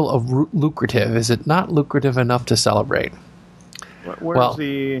the angle of lucrative. Is it not lucrative enough to celebrate? Where's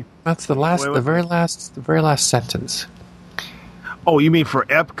the... That's the very last sentence. Oh, you mean for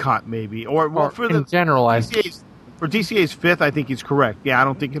Epcot, maybe? Or for in general, for DCA's 5th, I think he's correct. Yeah, I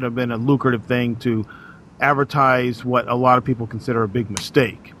don't think it would have been a lucrative thing to advertise what a lot of people consider a big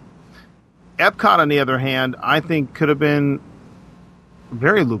mistake. Epcot, on the other hand, I think could have been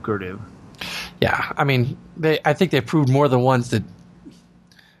very lucrative. Yeah, I mean, I think they proved more than once that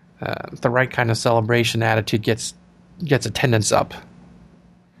the right kind of celebration attitude gets attendance up.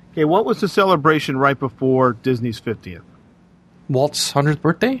 Okay, what was the celebration right before Disney's 50th? Walt's 100th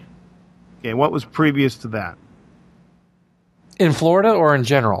birthday? Okay, what was previous to that? In Florida or in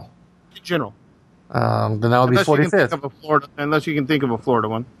general? In general. Then that would be 45th. Unless you can think of a Florida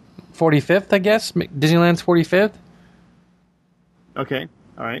one. 45th, I guess? Disneyland's 45th? Okay,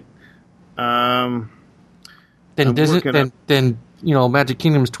 all right. Then Magic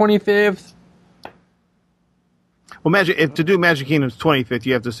Kingdom's 25th. Well, to do Magic Kingdom's 25th,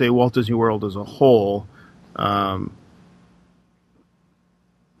 you have to say Walt Disney World as a whole,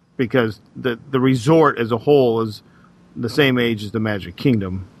 because the resort as a whole is the same age as the Magic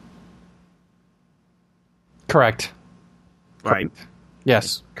Kingdom. Correct. Right.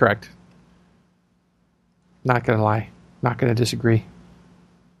 Yes, correct. Not going to lie. Not going to disagree.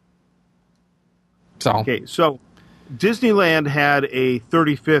 Okay, so Disneyland had a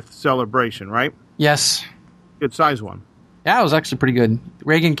 35th celebration, right? Yes. Good size one. Yeah, it was actually pretty good.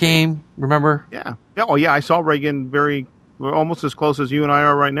 Reagan came, remember? Yeah. Oh, yeah, I saw Reagan almost as close as you and I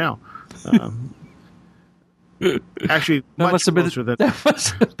are right now. Actually, that must have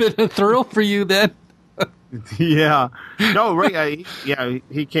been a thrill for you then. Yeah. No, right.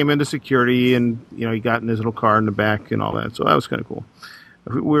 He came into security and, he got in his little car in the back and all that. So that was kind of cool.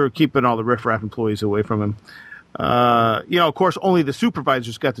 We were keeping all the riffraff employees away from him. Of course, only the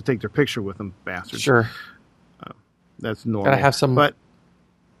supervisors got to take their picture with him, bastards. Sure. That's normal. Gotta have some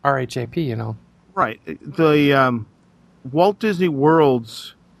RHAP, Right. The Walt Disney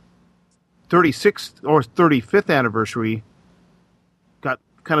World's 36th or 35th anniversary got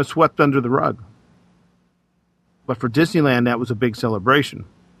kind of swept under the rug. But for Disneyland, that was a big celebration.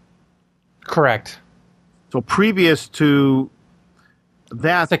 Correct. So previous to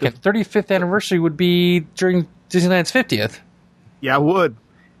that... The 35th anniversary would be during Disneyland's 50th. Yeah, it would.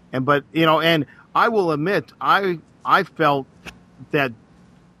 And I will admit, I felt that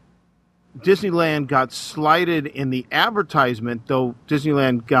Disneyland got slighted in the advertisement, though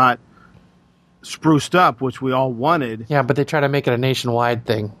Disneyland got spruced up, which we all wanted. Yeah, but they try to make it a nationwide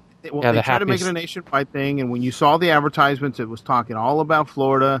thing. They tried to make it a nationwide thing, and when you saw the advertisements, it was talking all about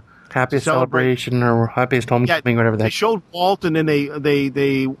Florida. Happiest celebration or happiest homecoming, whatever that. They showed Walt, and then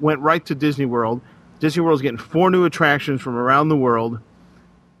they went right to Disney World. Disney World's getting 4 new attractions from around the world,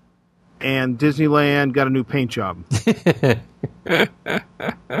 and Disneyland got a new paint job.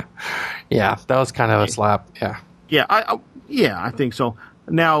 Yeah, that was kind of a slap. Yeah. I think so.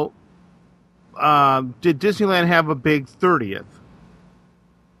 Now, did Disneyland have a big 30th?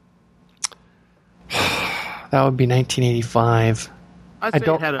 That would be 1985.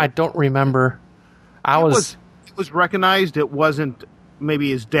 I don't remember. It was recognized. It wasn't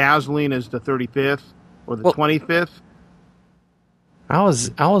maybe as dazzling as the 35th or the 25th. I was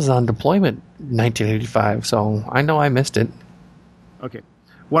on deployment in 1985, so I know I missed it. Okay.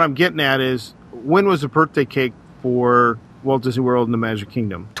 What I'm getting at is, when was the birthday cake for Walt Disney World and the Magic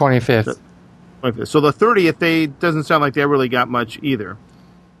Kingdom? 25th. So the 30th, doesn't sound like they really got much either.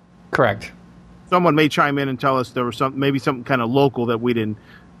 Correct. Someone may chime in and tell us there was something kind of local that we didn't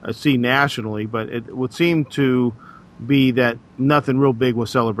see nationally, but it would seem to be that nothing real big was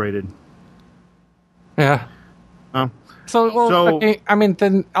celebrated. Yeah. Okay. I mean,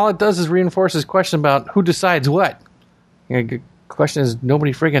 then all it does is reinforce his question about who decides what. The question is,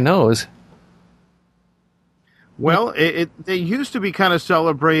 nobody friggin' knows. Well, they used to be kind of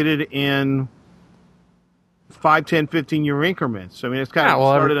celebrated in 5, 10, 15-year increments. I mean, it's kind of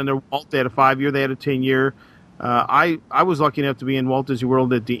started under Walt. They had a 5-year, they had a 10-year. I was lucky enough to be in Walt Disney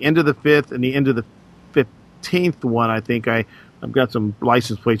World at the end of the 5th and the end of the 15th one. I think I've got some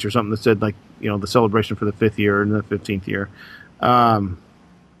license plates or something that said, like, the celebration for the 5th year and the 15th year.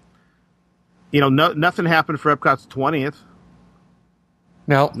 Nothing happened for Epcot's 20th.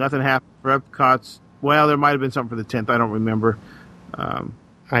 No. Nothing happened for Epcot's... Well, there might have been something for the 10th. I don't remember.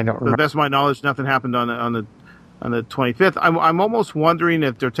 I don't To the remember. best of my knowledge, nothing happened on the 25th. I'm almost wondering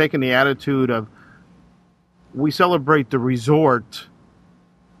if they're taking the attitude of we celebrate the resort,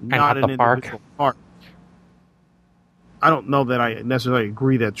 not not an the park. individual park. I don't know that I necessarily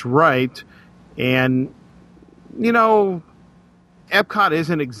agree that's right. And, Epcot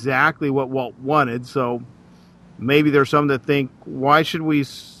isn't exactly what Walt wanted, so maybe there's some that think, why should we,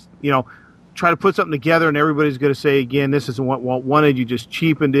 try to put something together and everybody's going to say, again, this isn't what Walt wanted. You just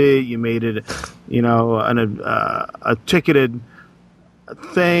cheapened it. You made it, a ticketed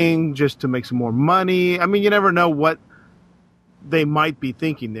thing just to make some more money. I mean, you never know what they might be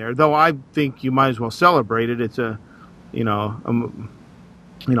thinking there, though I think you might as well celebrate it. It's a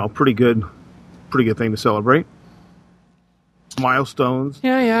pretty good thing to celebrate. Milestones.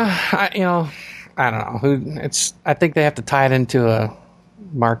 Yeah. I don't know. I think they have to tie it into a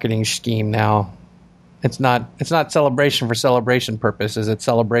marketing scheme now. It's not celebration for celebration purposes. It's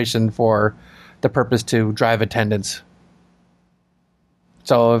celebration for the purpose to drive attendance.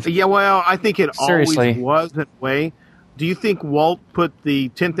 So I think it seriously always was that way. Do you think Walt put the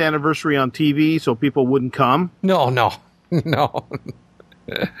 10th anniversary on TV so people wouldn't come? No,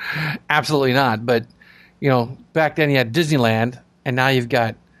 absolutely not. But back then you had Disneyland, and now you've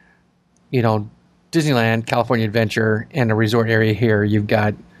got Disneyland, California Adventure, and a resort area here. You've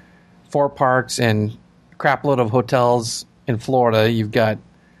got 4 parks and a crap load of hotels in Florida. You've got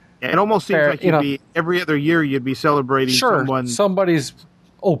it almost seems like you'd be every other year you'd be celebrating somebody's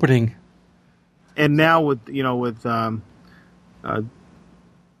opening. And now with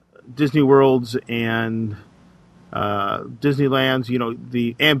Disney Worlds and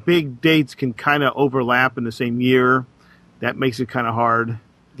Disneylands, and big dates can kind of overlap in the same year. That makes it kind of hard.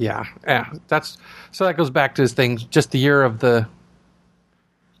 Yeah. That goes back to his thing. Just the year of the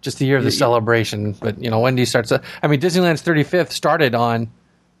celebration. But when do you start? Disneyland's 35th started on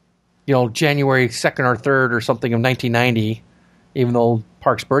January 2nd or 3rd or something of 1990, even though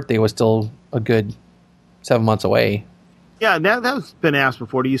Park's birthday was still a good 7 months away. Yeah, that's been asked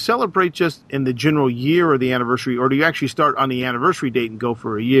before. Do you celebrate just in the general year or the anniversary, or do you actually start on the anniversary date and go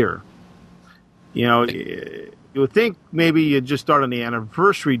for a year? You would think maybe you'd just start on the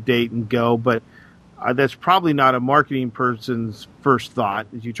anniversary date and go, but that's probably not a marketing person's first thought,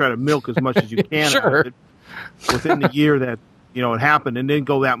 is you try to milk as much as you can out of it within the year that it happened, and then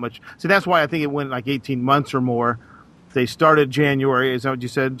go that much. So that's why I think it went like 18 months or more. They started January. Is that what you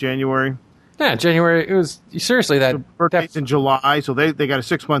said, January? Yeah, January. It was seriously that. So birthday's in July, so they got a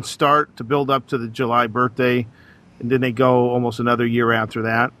 6-month start to build up to the July birthday, and then they go almost another year after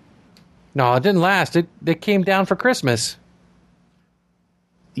that. No, it didn't last. It came down for Christmas.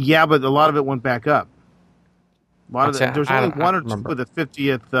 Yeah, but a lot of it went back up. There's only one or two with the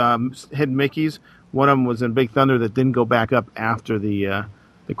 50th Hidden Mickeys. One of them was in Big Thunder that didn't go back up after the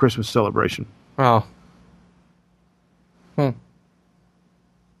Christmas celebration. Oh.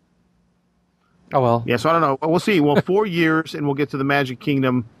 Oh, well. Yeah, so I don't know. We'll see. Well, 4 years, and we'll get to the Magic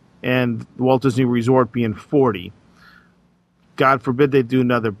Kingdom and the Walt Disney Resort being 40. God forbid they do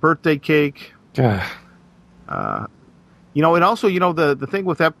another birthday cake. And also, the thing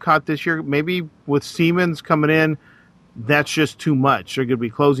with Epcot this year, maybe with Siemens coming in, that's just too much. They're going to be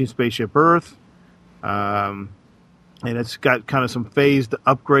closing Spaceship Earth. And it's got kind of some phased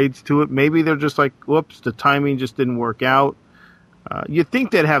upgrades to it. Maybe they're just like, whoops, the timing just didn't work out. You'd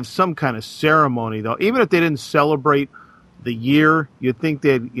think they'd have some kind of ceremony, though. Even if they didn't celebrate the year, you'd think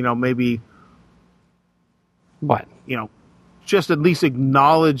they'd, maybe... What? Just at least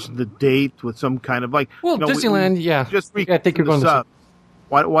acknowledge the date with some kind of Disneyland, yeah. I think you're going to.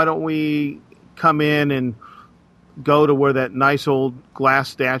 Why don't we come in and go to where that nice old glass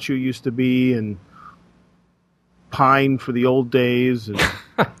statue used to be and pine for the old days and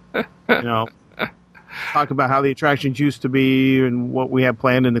talk about how the attractions used to be and what we have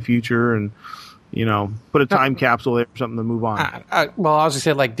planned in the future and put a time capsule there or something to move on. I was just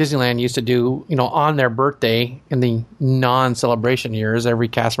saying, like Disneyland used to do, on their birthday in the non-celebration years, every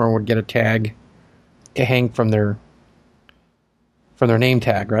cast member would get a tag to hang from their name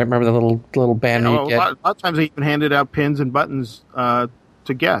tag, right? Remember the little band you get? A lot of times they even handed out pins and buttons to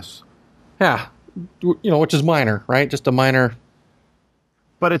guests. Yeah, which is minor, right? Just a minor.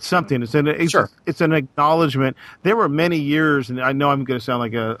 But it's something. It's an acknowledgement. There were many years, and I know I'm going to sound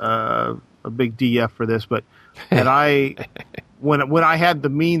like a big DF for this, but that when I had the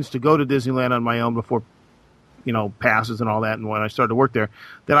means to go to Disneyland on my own before, passes and all that, and when I started to work there,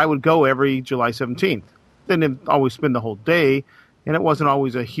 that I would go every July 17th. Didn't always spend the whole day, and it wasn't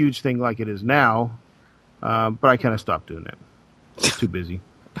always a huge thing like it is now, but I kind of stopped doing it. It's too busy.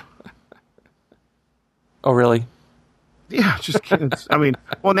 Oh, really? Yeah, just kidding. I mean,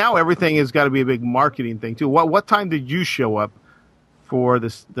 well, now everything has got to be a big marketing thing too. What time did you show up for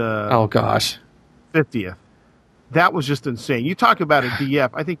this? Oh gosh, 50th. That was just insane. You talk about a DF.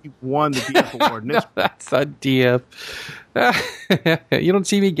 I think you won the DF award. And that's a DF. You don't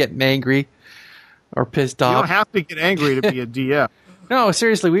see me getting angry or pissed off. You don't have to get angry to be a DF. No,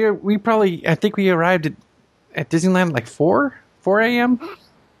 seriously, we probably, I think we arrived at Disneyland at like 4 a.m.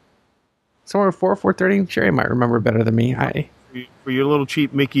 Somewhere 4:30. Sherry might remember better than me. For your little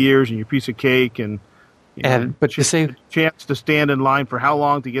cheap Mickey ears and your piece of cake and but to say chance to stand in line for how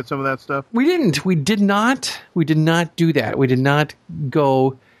long to get some of that stuff? We didn't. We did not do that. We did not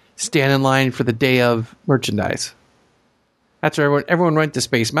go stand in line for the day of merchandise. That's where everyone went to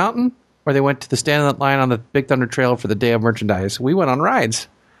Space Mountain, or they went to the stand in line on the Big Thunder Trail for the day of merchandise. We went on rides,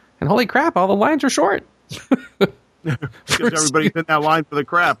 and holy crap, all the lines are short. Because everybody's in that line for the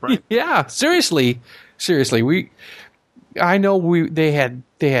crap, right? Yeah, seriously. I know they had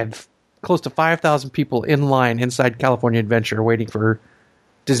close to 5,000 people in line inside California Adventure waiting for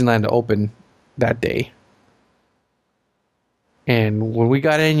Disneyland to open that day. And when we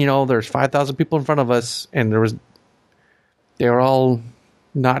got in, there's 5,000 people in front of us, and they were all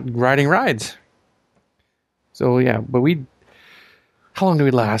not riding rides. So yeah, but how long did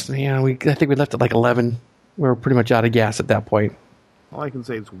we last? I think we left at like 11. We were pretty much out of gas at that point. All I can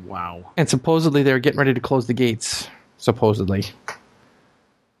say is wow. And supposedly they were getting ready to close the gates. Supposedly.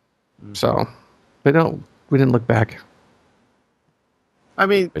 So, but no, we didn't look back. I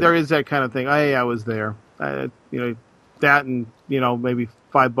mean, there is that kind of thing. I was there. That and maybe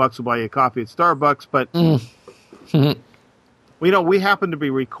 $5 will buy you a coffee at Starbucks. But we happen to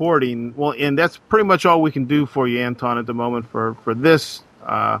be recording. Well, and that's pretty much all we can do for you, Anton, at the moment for this.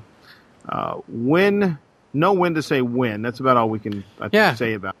 When to say when. That's about all we can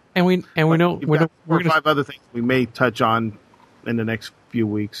say about it. And we know we're 4 or 5 other things we may touch on in the next few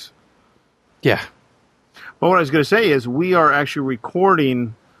weeks. Yeah. But what I was going to say is we are actually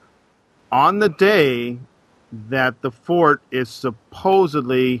recording on the day that the fort is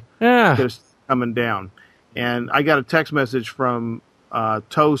supposedly coming down. And I got a text message from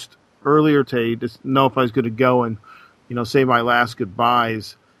Toast earlier today to know if I was going to go and say my last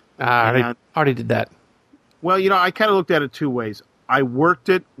goodbyes. I already did that. Well, I kind of looked at it two ways. I worked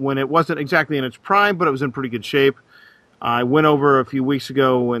it when it wasn't exactly in its prime, but it was in pretty good shape. I went over a few weeks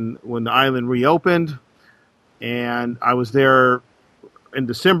ago when the island reopened, and I was there in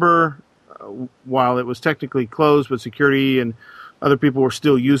December while it was technically closed, but security and other people were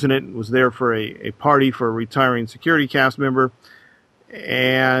still using it. Was there for a party for a retiring security cast member.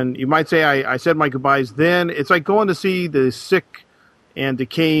 And you might say I said my goodbyes then. It's like going to see the sick and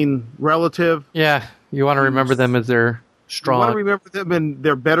decaying relative. Yeah, you want to remember them as they're strong. You want to remember them in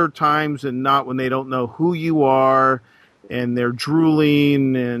their better times and not when they don't know who you are and they're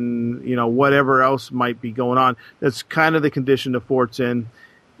drooling and whatever else might be going on. That's kind of the condition the fort's in,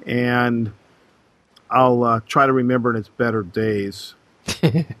 and I'll try to remember in its better days.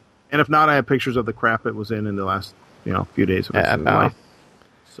 And if not, I have pictures of the crap it was in the last few days of its life.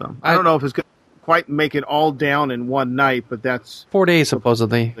 So I don't know if it's going to quite make it all down in one night, but that's 4 days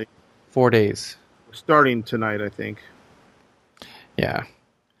supposedly. 4 days starting tonight, I think. Yeah,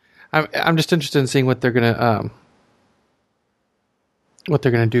 I'm just interested in seeing what they're gonna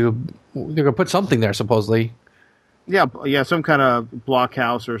do. They're gonna put something there supposedly. Yeah, some kind of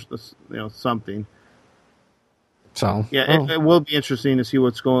blockhouse or something. So it will be interesting to see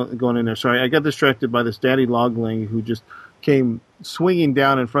what's going in there. Sorry, I got distracted by this daddy logling who just came swinging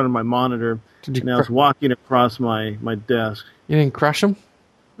down in front of my monitor. I was walking across my desk. You didn't crush him?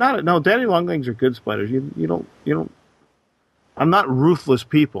 No, daddy longlings are good spiders. You don't. I'm not ruthless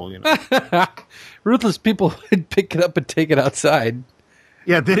people, Ruthless people would pick it up and take it outside.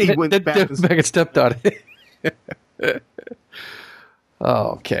 Yeah, then he went back and stepped on it.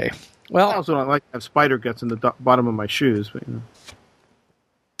 Okay. Well, I also don't like to have spider guts in the bottom of my shoes. But,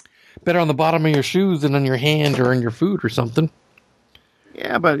 better on the bottom of your shoes than on your hand or in your food or something.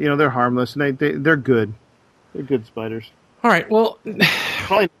 Yeah, but they're harmless and they're good. They're good spiders. All right. Well,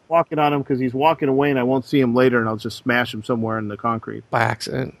 probably walking on him because he's walking away and I won't see him later, and I'll just smash him somewhere in the concrete by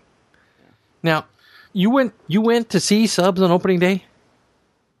accident. Now, you went to see Subs on opening day?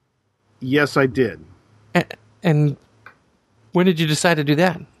 Yes, I did. And when did you decide to do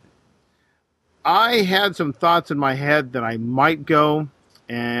that? I had some thoughts in my head that I might go,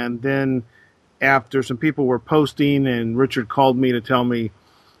 and then after some people were posting and Richard called me to tell me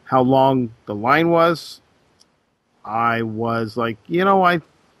how long the line was, I was like, I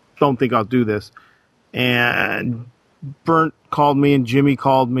don't think I'll do this. And Burnt called me and Jimmy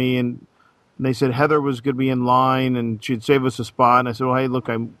called me, and And they said Heather was going to be in line and she'd save us a spot. And I said, well, hey, look,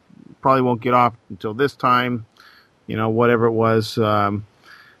 I probably won't get off until this time, whatever it was. They're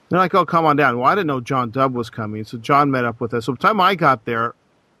like, oh, come on down. Well, I didn't know John Dubb was coming. So John met up with us. So by the time I got there,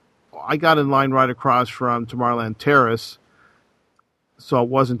 I got in line right across from Tomorrowland Terrace. So it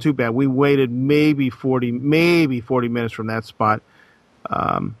wasn't too bad. We waited maybe 40 minutes from that spot.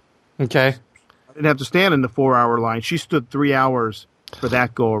 Okay. I didn't have to stand in the 4-hour line. She stood 3 hours for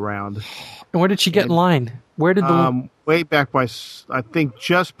that go around. And where did she get in line? Where did the way back by, I think,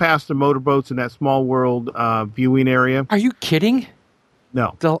 just past the motorboats in that Small World viewing area. Are you kidding?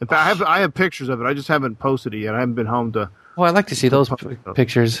 No. In fact, I have pictures of it. I just haven't posted it yet. I haven't been home to. Oh, I'd like to see those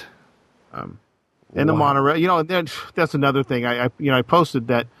pictures. And the monorail, that's another thing. I posted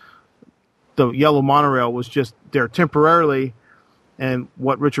that the yellow monorail was just there temporarily, and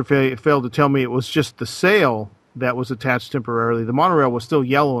what Richard failed to tell me, it was just the sail that was attached temporarily. The monorail was still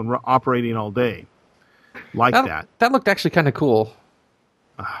yellow and operating all day, that. That looked actually kind of cool.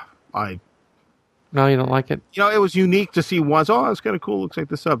 No, you don't like it? It was unique to see once. Oh, that's kind of cool. Looks like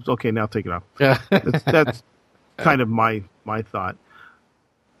the subs. Okay, now take it off. Yeah, that's kind of my thought.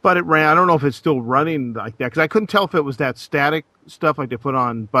 But it ran. I don't know if it's still running like that because I couldn't tell if it was that static stuff like they put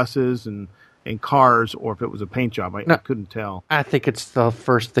on buses and cars or if it was a paint job. I couldn't tell. I think it's the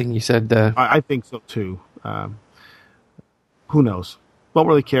first thing you said. I think so too. Who knows? Don't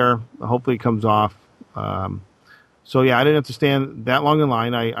really care. Hopefully it comes off. So yeah, I didn't have to stand that long in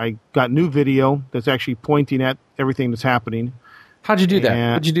line. I got new video that's actually pointing at everything that's happening. How'd you do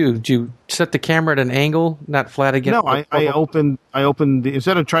that? What'd you do? Did you set the camera at an angle, not flat against? No, I opened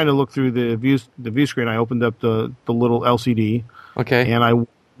instead of trying to look through the view screen, I opened up the little LCD. Okay. And I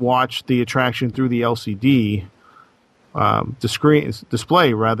watched the attraction through the LCD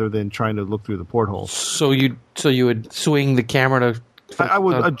display rather than trying to look through the porthole. So you would swing the camera to. I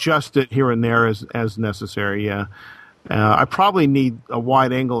would adjust it here and there as necessary. Yeah. I probably need a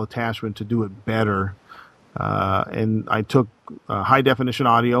wide angle attachment to do it better. And I took high definition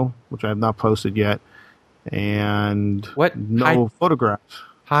audio, which I have not posted yet, and photographs.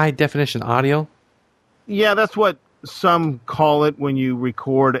 High definition audio? Yeah, that's what some call it when you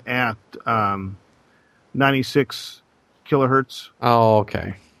record at 96 kilohertz. Oh,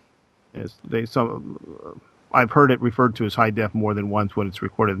 okay. I've heard it referred to as high def more than once when it's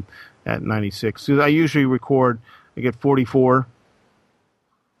recorded at 96. So I usually record. I get 44.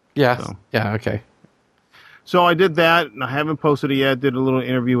 Yeah. So. Yeah. Okay. So I did that, and I haven't posted it yet. Did a little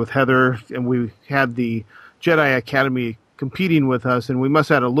interview with Heather, and we had the Jedi Academy competing with us, and we must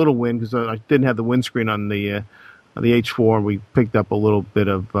have had a little wind because I didn't have the windscreen on the H4, and we picked up a little bit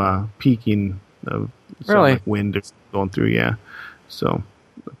of peaking of like wind going through. Yeah, so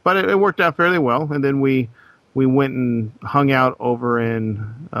but it worked out fairly well, and then we went and hung out over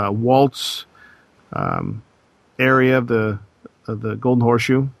in Walt's area of the Golden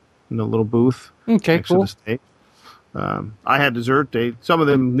Horseshoe in the little booth. Okay, cool. I had dessert. Some of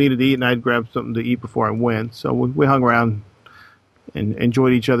them needed to eat, and I'd grab something to eat before I went. So we hung around and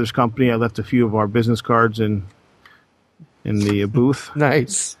enjoyed each other's company. I left a few of our business cards in the booth.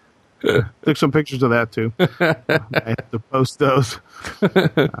 Nice. Took some pictures of that too. I have to post those.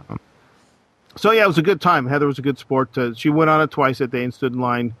 So yeah, it was a good time. Heather was a good sport. She went on it twice that day and stood in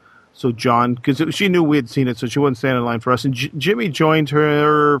line. So John, because she knew we had seen it, so she wasn't standing in line for us. And Jimmy joined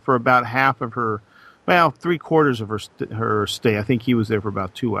her for about half of her, 3/4 of her stay. I think he was there for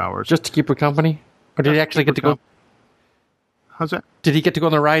about 2 hours. Just to keep her company? Or did he actually get to go? How's that? Did he get to go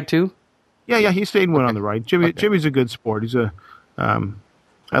on the ride too? Yeah, he stayed and went on the ride. Jimmy's a good sport. He's I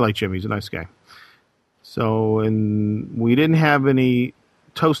like Jimmy. He's a nice guy. So, and we didn't have any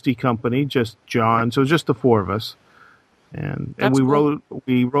toasty company, just John. So it was just the four of us. And we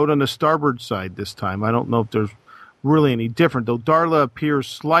rode on the starboard side this time. I don't know if there's really any different, though Darla appears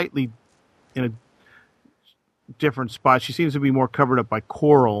slightly in a different spot. She seems to be more covered up by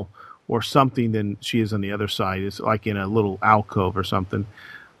coral or something than she is on the other side. It's like in a little alcove or something.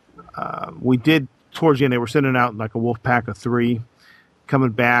 We did, towards the end, they were sending out like a wolf pack of 3.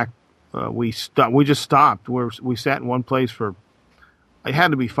 Coming back, we just stopped. We sat in one place for, it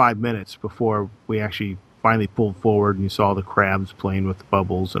had to be 5 minutes before we actually finally pulled forward and you saw the crabs playing with the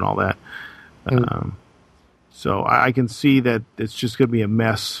bubbles and all that. So I can see that it's just going to be a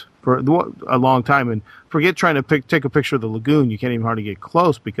mess for a long time. And forget trying to take a picture of the lagoon. You can't even hardly get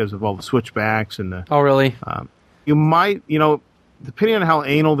close because of all the switchbacks and the. Oh, really? You might, depending on how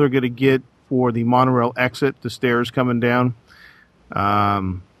anal they're going to get for the monorail exit, the stairs coming down.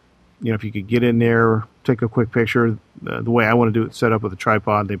 If you could get in there, take a quick picture. The way I want to do it, set up with a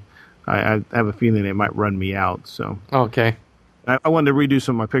tripod. I have a feeling they might run me out. So okay, I wanted to redo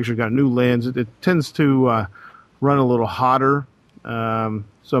some of my pictures. Got a new lens. It tends to run a little hotter. Some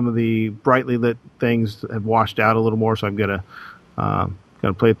of the brightly lit things have washed out a little more, so I'm gonna kind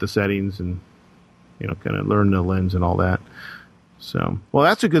of play with the settings and kind of learn the lens and all that. So, well,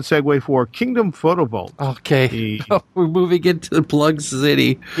 that's a good segue for Kingdom Photo Vault. Okay, we're moving into the Plug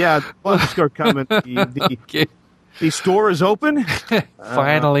City. Yeah, the plugs are coming. The store is open.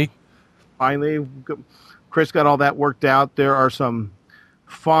 Finally. Finally, Chris got all that worked out. There are some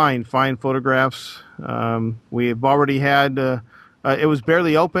fine photographs. We've already had. It was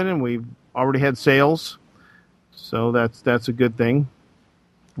barely open, and we've already had sales. So that's a good thing.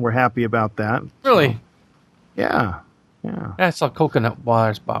 We're happy about that. Really? So, yeah. I saw Coconut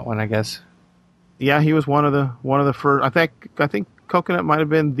Waters bought one, I guess. Yeah, he was one of the first. I think Coconut might have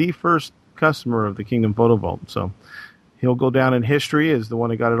been the first customer of the Kingdom Photo Vault. So he'll go down in history as the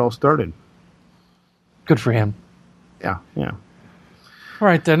one that got it all started. Good for him. Yeah. All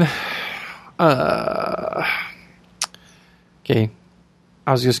right then. Okay.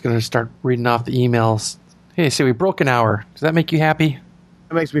 I was just going to start reading off the emails. Hey, so we broke an hour. Does that make you happy?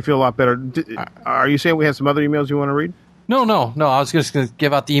 That makes me feel a lot better. Are you saying we have some other emails you want to read? No. I was just going to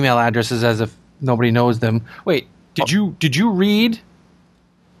give out the email addresses as if nobody knows them. Wait, did you read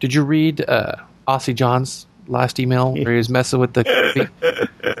Aussie John's last email where he was messing with the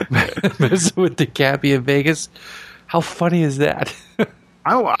cabbie in Vegas? How funny is that?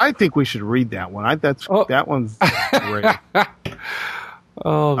 I think we should read that one. That one's great.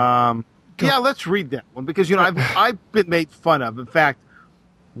 Yeah, let's read that one because I've been made fun of. In fact,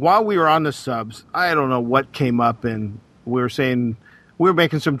 while we were on the subs, I don't know what came up, and we were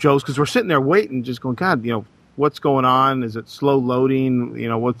making some jokes because we're sitting there waiting, just going, God, what's going on? Is it slow loading?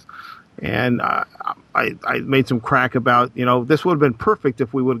 And I made some crack about, this would have been perfect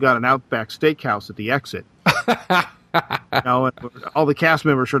if we would have got an Outback Steakhouse at the exit. And all the cast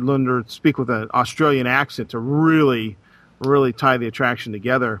members should learn to speak with an Australian accent to really, really tie the attraction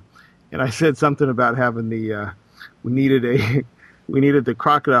together. And I said something about having we needed the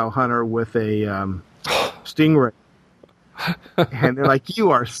crocodile hunter with a stingray. And they're like, you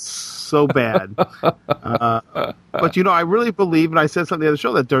are so bad. But I really believe, and I said something the other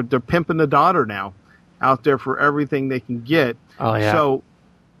show, that they're pimping the daughter now out there for everything they can get. Oh yeah. So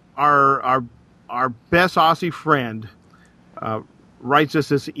our best Aussie friend writes us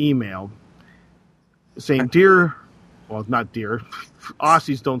this email saying, "Dear," well, not dear.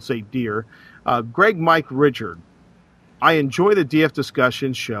 Aussies don't say dear. Greg, Mike, Richard, I enjoy the DF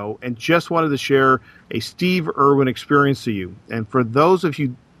discussion show and just wanted to share a Steve Irwin experience to you. And for those of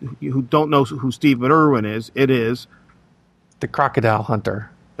you who don't know who Steve Irwin is, it is the crocodile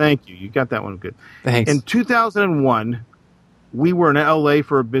hunter. Thank you. You got that one good. Thanks. In 2001, we were in LA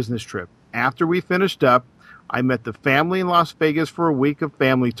for a business trip. After we finished up, I met the family in Las Vegas for a week of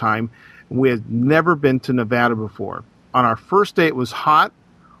family time. We had never been to Nevada before. On our first day, it was hot,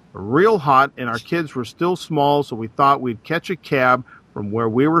 real hot, and our kids were still small, so we thought we'd catch a cab from where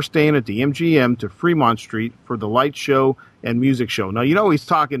we were staying at the MGM to Fremont Street for the light show and music show. Now, he's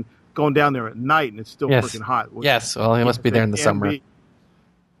talking going down there at night, and it's still freaking hot. Yes, well, he must be there in the summer.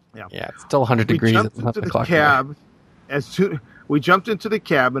 Yeah, it's still 100 degrees at 11 o'clock. We jumped into the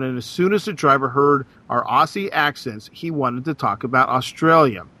cabin, and as soon as the driver heard our Aussie accents, he wanted to talk about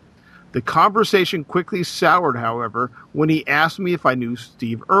Australia. The conversation quickly soured, however, when he asked me if I knew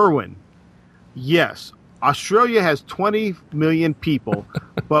Steve Irwin. Yes, Australia has 20 million people,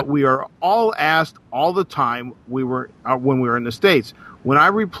 but we are all asked all the time when we were in the States. When I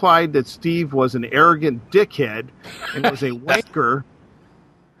replied that Steve was an arrogant dickhead and was a wanker,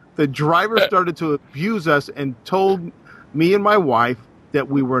 the driver started to abuse us and told me and my wife that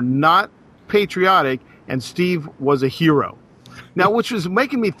we were not patriotic and Steve was a hero. Now, which was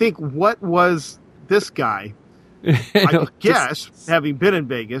making me think, what was this guy? I guess, having been in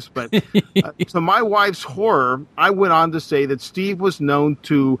Vegas, but to my wife's horror, I went on to say that Steve was known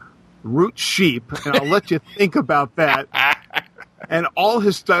to root sheep, and I'll let you think about that. And all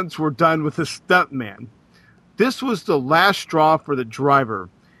his stunts were done with a stuntman. This was the last straw for the driver,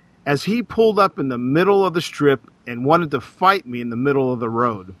 as he pulled up in the middle of the strip and wanted to fight me in the middle of the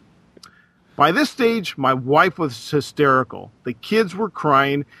road. By this stage, my wife was hysterical. The kids were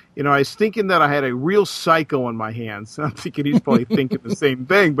crying. I was thinking that I had a real psycho on my hands. I'm thinking he's probably thinking the same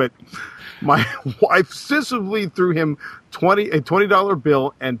thing. But my wife sensibly threw him a $20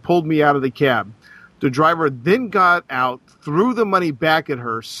 bill and pulled me out of the cab. The driver then got out, threw the money back at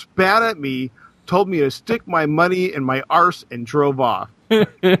her, spat at me, told me to stick my money in my arse, and drove off.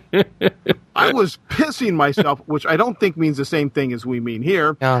 I I was pissing myself, which I don't think means the same thing as we mean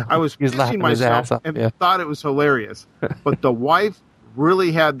here. No, I was he's laughing pissing his myself ass off, and yeah. thought it was hilarious. But the wife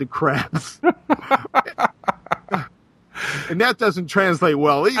really had the crabs. And that doesn't translate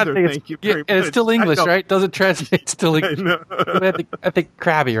well either. Thank you very much. And it's still English, right? Doesn't translate still English. I think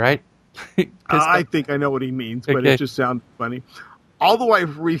crabby, right? I think I know what he means, but Okay. it just sounds funny. Although I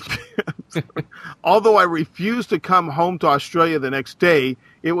refused to come home to Australia the next day,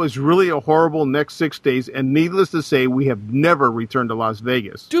 it was really a horrible next 6 days, and needless to say, we have never returned to Las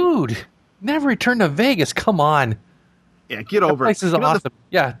Vegas. Dude, never return to Vegas. Come on. Yeah, get over This it. is You know, awesome.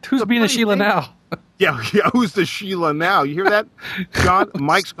 who's being a funny Sheila thing- now? Yeah, who's the Sheila now? You hear that? John,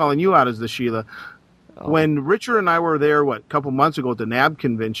 Mike's calling you out as the Sheila. When Richard and I were there, a couple months ago at the NAB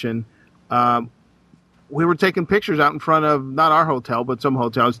convention, we were taking pictures out in front of, not our hotel, but some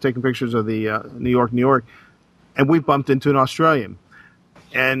hotels, taking pictures of the New York, and we bumped into an Australian.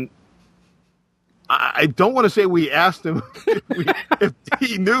 And I don't want to say we asked him if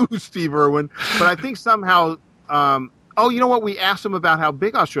he knew Steve Irwin, but I think somehow... you know what? We asked him about how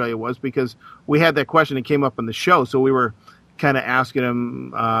big Australia was because we had that question that came up on the show. So we were kind of asking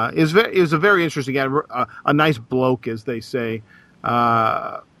him. It was a very interesting guy, a nice bloke, as they say.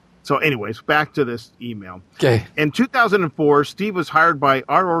 So anyways, back to this email. Okay. In 2004, Steve was hired by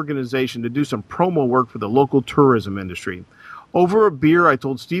our organization to do some promo work for the local tourism industry. Over a beer, I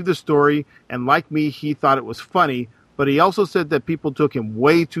told Steve the story, and like me, he thought it was funny, but he also said that people took him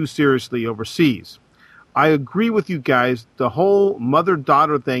way too seriously overseas. I agree with you guys. The whole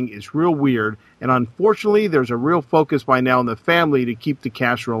mother-daughter thing is real weird, and unfortunately, there's a real focus by now on the family to keep the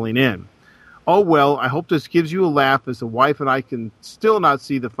cash rolling in. Oh, well, I hope this gives you a laugh as the wife and I can still not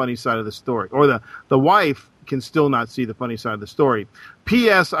see the funny side of the story. Or the wife can still not see the funny side of the story.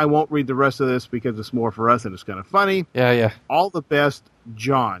 P.S. I won't read the rest of this because it's more for us and it's kind of funny. Yeah. All the best,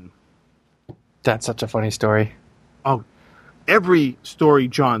 John. That's such a funny story. Oh, every story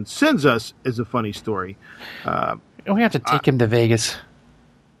John sends us is a funny story. We have to take him to Vegas.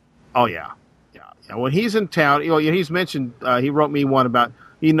 Oh, yeah. When he's in town, he's mentioned, he wrote me one about,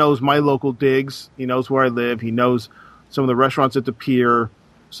 he knows my local digs. He knows where I live. He knows some of the restaurants at the pier.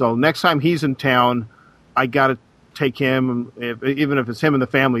 So next time he's in town, I got to take him, even if it's him and the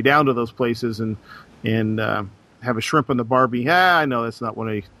family, down to those places and have a shrimp on the Barbie. I know that's not one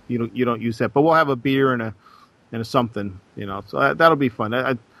of you don't use that, but we'll have a beer and a something, So that'll be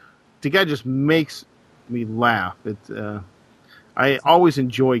fun. The guy just makes me laugh. I always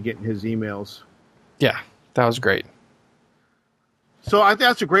enjoy getting his emails. Yeah, that was great. So I think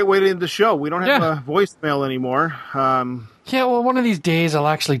that's a great way to end the show. We don't have a voicemail anymore. Yeah, well, one of these days I'll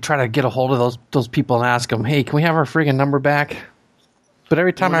actually try to get a hold of those people and ask them, hey, can we have our friggin' number back? But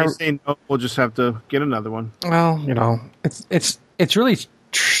every time when they say no, we'll just have to get another one. Well, it's really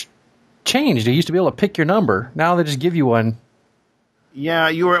changed. You used to be able to pick your number. Now they just give you one. Yeah,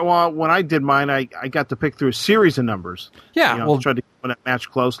 when I did mine, I got to pick through a series of numbers. Yeah, tried to get one that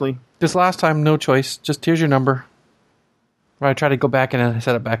matched closely. This last time, no choice. Just here's your number. I try to go back and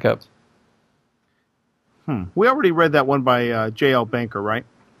set it back up. We already read that one by J.L. Banker, right?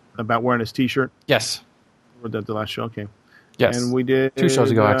 About wearing his T-shirt. Yes. We read that the last show. Okay. Yes. And we did 2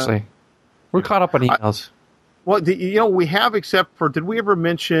 shows ago, actually. We're caught up on emails. We have, except for, did we ever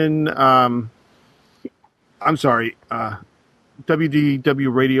mention? I'm sorry,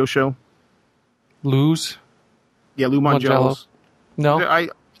 WDW radio show. Luz? Yeah, Lou Mongello's. No. I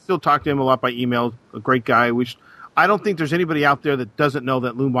still talk to him a lot by email. A great guy. I don't think there's anybody out there that doesn't know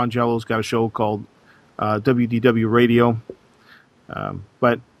that Lou Mongello's got a show called WDW Radio.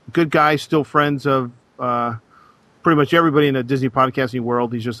 But good guy, still friends of pretty much everybody in the Disney podcasting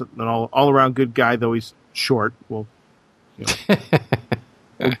world. He's just an all-around good guy, though he's short. We'll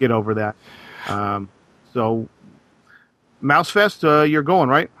get over that. So, Mousefest, you're going,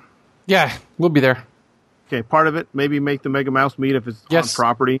 right? Yeah, we'll be there. Okay, part of it, maybe make the Mega Mouse meet if it's on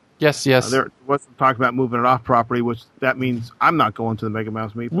property. Yes. There was some talk about moving it off property, which that means I'm not going to the Mega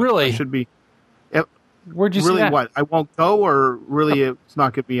Mouse meet. Really? It should be. Where'd you really see that? What? I won't go, or really it's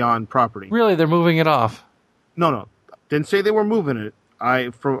not going to be on property? Really, they're moving it off. No. Didn't say they were moving it.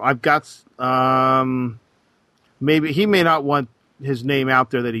 I've got maybe he may not want his name out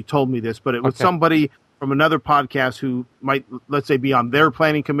there that he told me this, but it was somebody from another podcast who might, let's say, be on their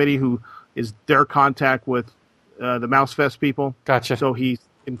planning committee who is their contact with the Mousefest people. Gotcha. So he's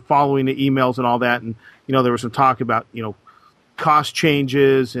been following the emails and all that, and there was some talk about cost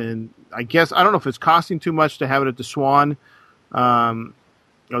changes, and I guess I don't know if it's costing too much to have it at the Swan, or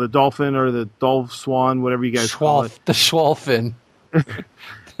the Dolphin, or the Dolph Swan, whatever you guys call it. The Schwalfin.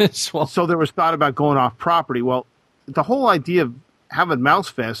 So there was thought about going off property. Well, the whole idea of having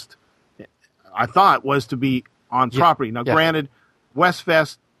Mousefest, I thought was to be on property. Now, granted,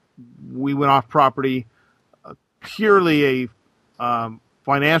 Westfest, we went off property, purely a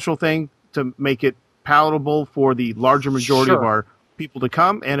financial thing to make it palatable for the larger majority of our people to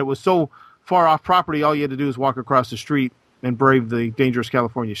come. And it was so far off property, all you had to do is walk across the street and brave the dangerous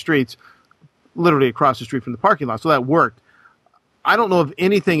California streets, literally across the street from the parking lot. So that worked. I don't know of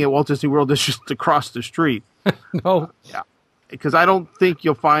anything at Walt Disney World that's just across the street. No. Yeah. Because I don't think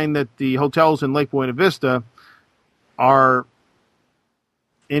you'll find that the hotels in Lake Buena Vista are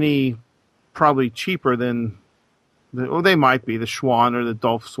any probably cheaper than, they might be, the Schwan or the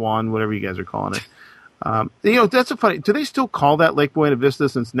Dolph Swan, whatever you guys are calling it. That's a funny, do they still call that Lake Buena Vista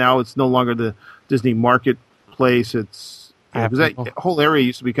since now it's no longer the Disney Marketplace? It's, because that whole area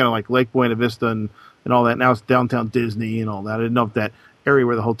used to be kind of like Lake Buena Vista and all that. Now it's Downtown Disney and all that. I didn't know if that area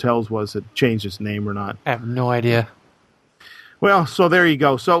where the hotels was had changed its name or not. I have no idea. Well, so there you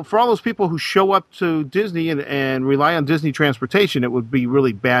go. So for all those people who show up to Disney and rely on Disney transportation, it would be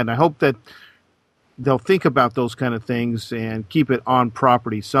really bad. And I hope that they'll think about those kind of things and keep it on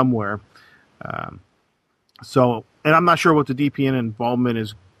property somewhere. And I'm not sure what the DPN involvement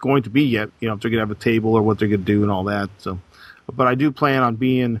is going to be yet, if they're going to have a table or what they're going to do and all that. So, but I do plan on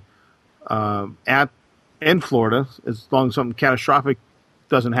being in Florida. As long as something catastrophic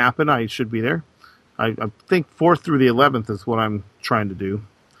doesn't happen, I should be there. I think 4th through the 11th is what I'm trying to do.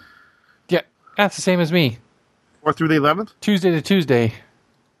 Yeah, that's the same as me. 4th through the 11th? Tuesday to Tuesday.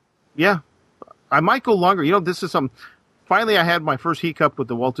 Yeah. I might go longer. This is some. Finally, I had my first hiccup with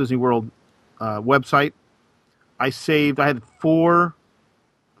the Walt Disney World website. I had 4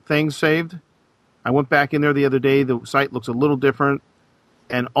 things saved. I went back in there the other day. The site looks a little different,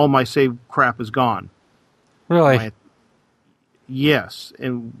 and all my saved crap is gone. Really? Yes.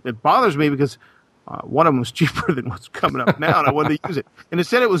 And it bothers me because one of them was cheaper than what's coming up now, and I wanted to use it. And it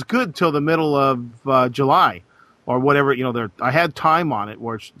said it was good till the middle of July or whatever. I had time on it,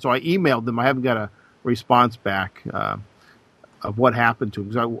 so I emailed them. I haven't got a response back of what happened to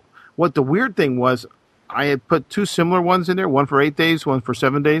them. What the weird thing was, I had put 2 similar ones in there, one for 8 days, one for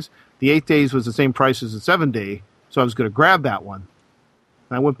 7 days. The 8 days was the same price as the 7-day, so I was going to grab that one.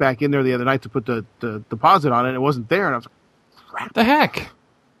 And I went back in there the other night to put the deposit on it, and it wasn't there. And I was like, crap. The heck?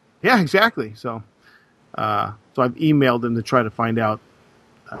 Yeah, exactly. So I've emailed them to try to find out,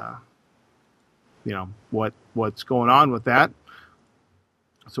 what's going on with that.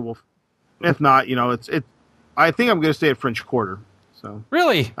 So if not, I think I'm going to stay at French Quarter. So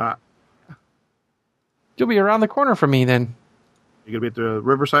really, you'll be around the corner from me then. You're going to be at the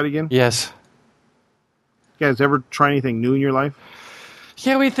Riverside again? Yes. You guys ever try anything new in your life?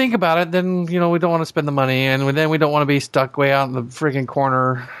 Yeah, we think about it. Then, we don't want to spend the money, and then we don't want to be stuck way out in the freaking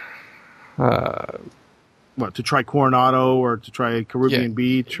corner. What, to try Coronado or to try Caribbean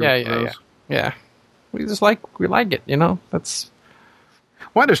Beach? Or yeah. We like it, That's.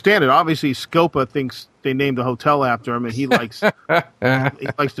 Well, I understand it. Obviously, Scopa thinks they named the hotel after him, and he likes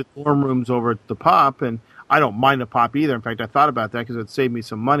the dorm rooms over at the Pop, and I don't mind the Pop either. In fact, I thought about that because it saved me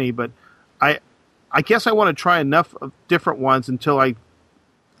some money, but I guess I want to try enough of different ones until I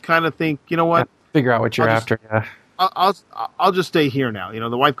kind of think, you know what? Figure out what you're after. Yeah. I'll just stay here now.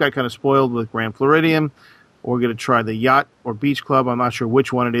 The wife got kind of spoiled with Grand Floridian. We're going to try the Yacht or Beach Club. I'm not sure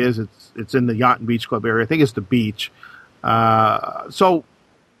which one it is. It's in the Yacht and Beach Club area. I think it's the beach. So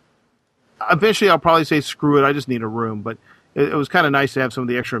eventually I'll probably say screw it. I just need a room. But it was kind of nice to have some of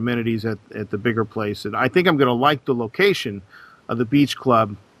the extra amenities at the bigger place. And I think I'm going to like the location of the Beach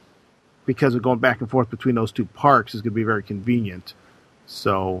Club because of going back and forth between those 2 parks is going to be very convenient.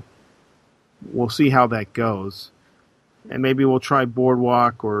 So we'll see how that goes. And maybe we'll try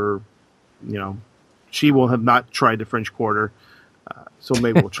Boardwalk or, she will have not tried the French Quarter. So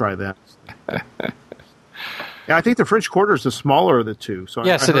maybe we'll try that. Yeah, I think the French Quarter is the smaller of the 2. So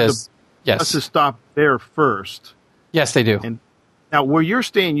yes, it is. Yes. Let's just stop there first. Yes, they do. And now, where you're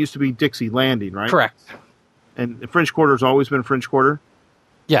staying used to be Dixie Landing, right? Correct. And the French Quarter has always been French Quarter?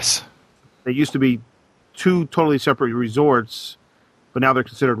 Yes. They used to be 2 totally separate resorts, but now they're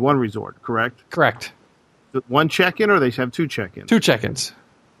considered one resort, correct? Correct. One check-in, or they have 2 check-ins? 2 check-ins.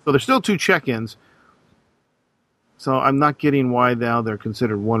 So there's still 2 check-ins. So I'm not getting why now they're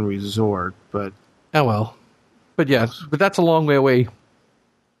considered one resort, but... Oh, well. But yes, but that's a long way away.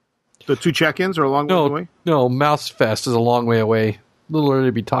 The 2 check-ins are a long way away? No, Mouse Fest is a long way away. A little early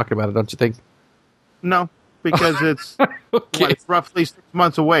to be talking about it, don't you think? No, because it's, okay. It's roughly 6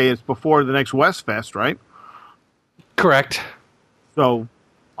 months away. It's before the next West Fest, right? Correct. So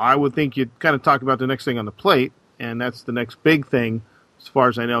I would think you'd kind of talk about the next thing on the plate, and that's the next big thing. As far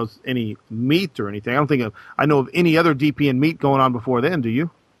as I know, is any meet or anything. I don't think I know of any other DPN meet going on before then. Do you?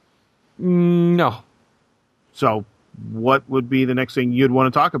 No. So what would be the next thing you'd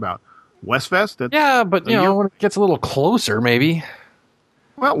want to talk about? Westfest? Yeah, but when it gets a little closer, maybe.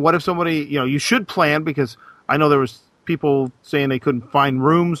 Well, what if somebody, you should plan, because I know there was people saying they couldn't find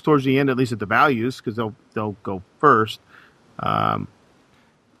rooms towards the end, at least at the values, because they'll go first. Yeah.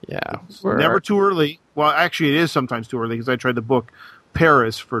 Never too early. Well, actually, it is sometimes too early, because I tried to book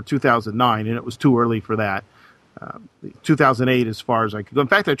Paris for 2009, and it was too early for that. 2008 as far as I could go. In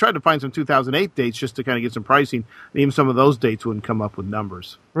fact, I tried to find some 2008 dates just to kind of get some pricing, and even some of those dates wouldn't come up with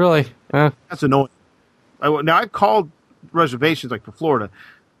numbers. Really? That's annoying. Now, I've called reservations, like for Florida.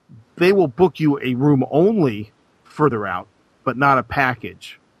 They will book you a room only further out, but not a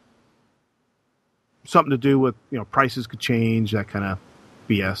package. Something to do with, prices could change, that kind of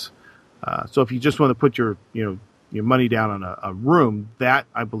BS. So if you just want to put your money down on a room, that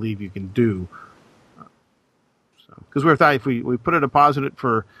I believe you can do. Because we thought if we put a deposit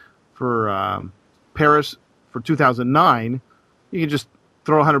for Paris for 2009, you can just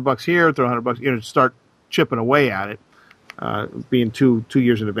throw $100 here, throw $100, start chipping away at it, being two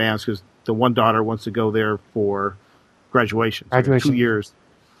years in advance, because the one daughter wants to go there for graduation. So 2 years.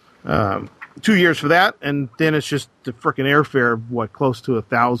 2 years for that, and then it's just the freaking airfare, close to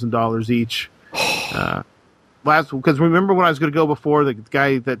 $1,000 each. Because remember when I was going to go before, the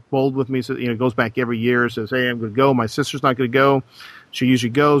guy that bowled with me goes back every year, says, "Hey, I'm going to go. My sister's not going to go. She usually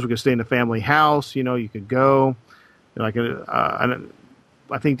goes. We're going to stay in the family house. You could go." I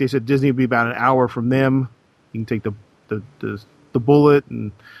think they said Disney would be about an hour from them. You can take the bullet,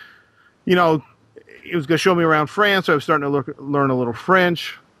 and he was going to show me around France. So I was starting to learn a little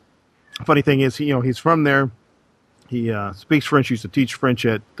French. Funny thing is, he's from there. He speaks French. He used to teach French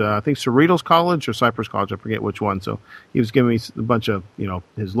at, I think, Cerritos College or Cypress College. I forget which one. So he was giving me a bunch of,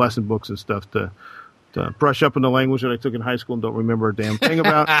 his lesson books and stuff to brush up in the language that I took in high school and don't remember a damn thing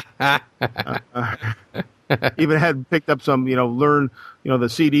about. Even had picked up some, learn, the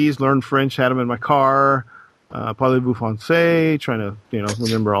CDs, learn French, had them in my car. Parlez-vous français, trying to,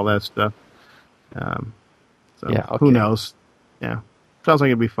 remember all that stuff. Yeah, okay. Who knows? Yeah. Sounds like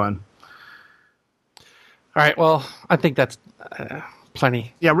it'd be fun. All right. Well, I think that's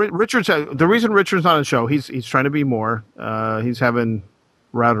plenty. Yeah, Richard's the reason Richard's not on the show. He's trying to be more. He's having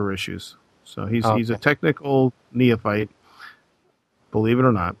router issues, so he's a technical neophyte, believe it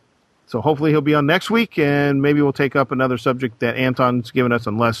or not. So hopefully he'll be on next week, and maybe we'll take up another subject that Anton's given us,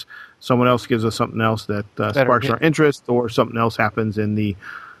 unless someone else gives us something else that sparks our interest, or something else happens in the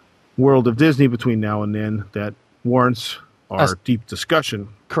world of Disney between now and then that warrants our deep discussion.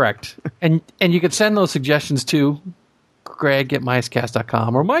 Correct. And you can send those suggestions to Greg at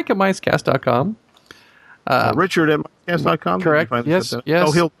MiceCast.com or Mike at MiceCast.com. Richard at MiceCast.com. Correct. Yes. So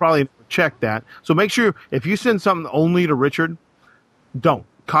he'll probably check that. So make sure, if you send something only to Richard, don't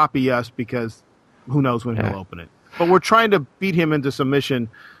copy us, because who knows when he'll open it. But we're trying to beat him into submission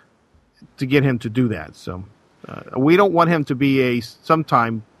to get him to do that. So we don't want him to be a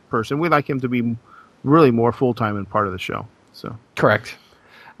sometime person. We like him to be really more full-time and part of the show. So correct.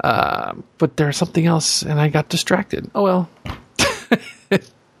 But there's something else, and I got distracted. Oh well.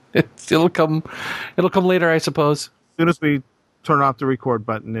 It'll come later, I suppose. As soon as we turn off the record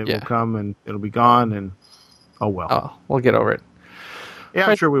button, it will come, and it'll be gone, and oh well. Oh, we'll get over it. Yeah,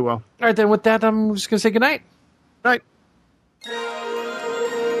 I'm sure we will. All right, then with that, I'm just going to say goodnight. Night.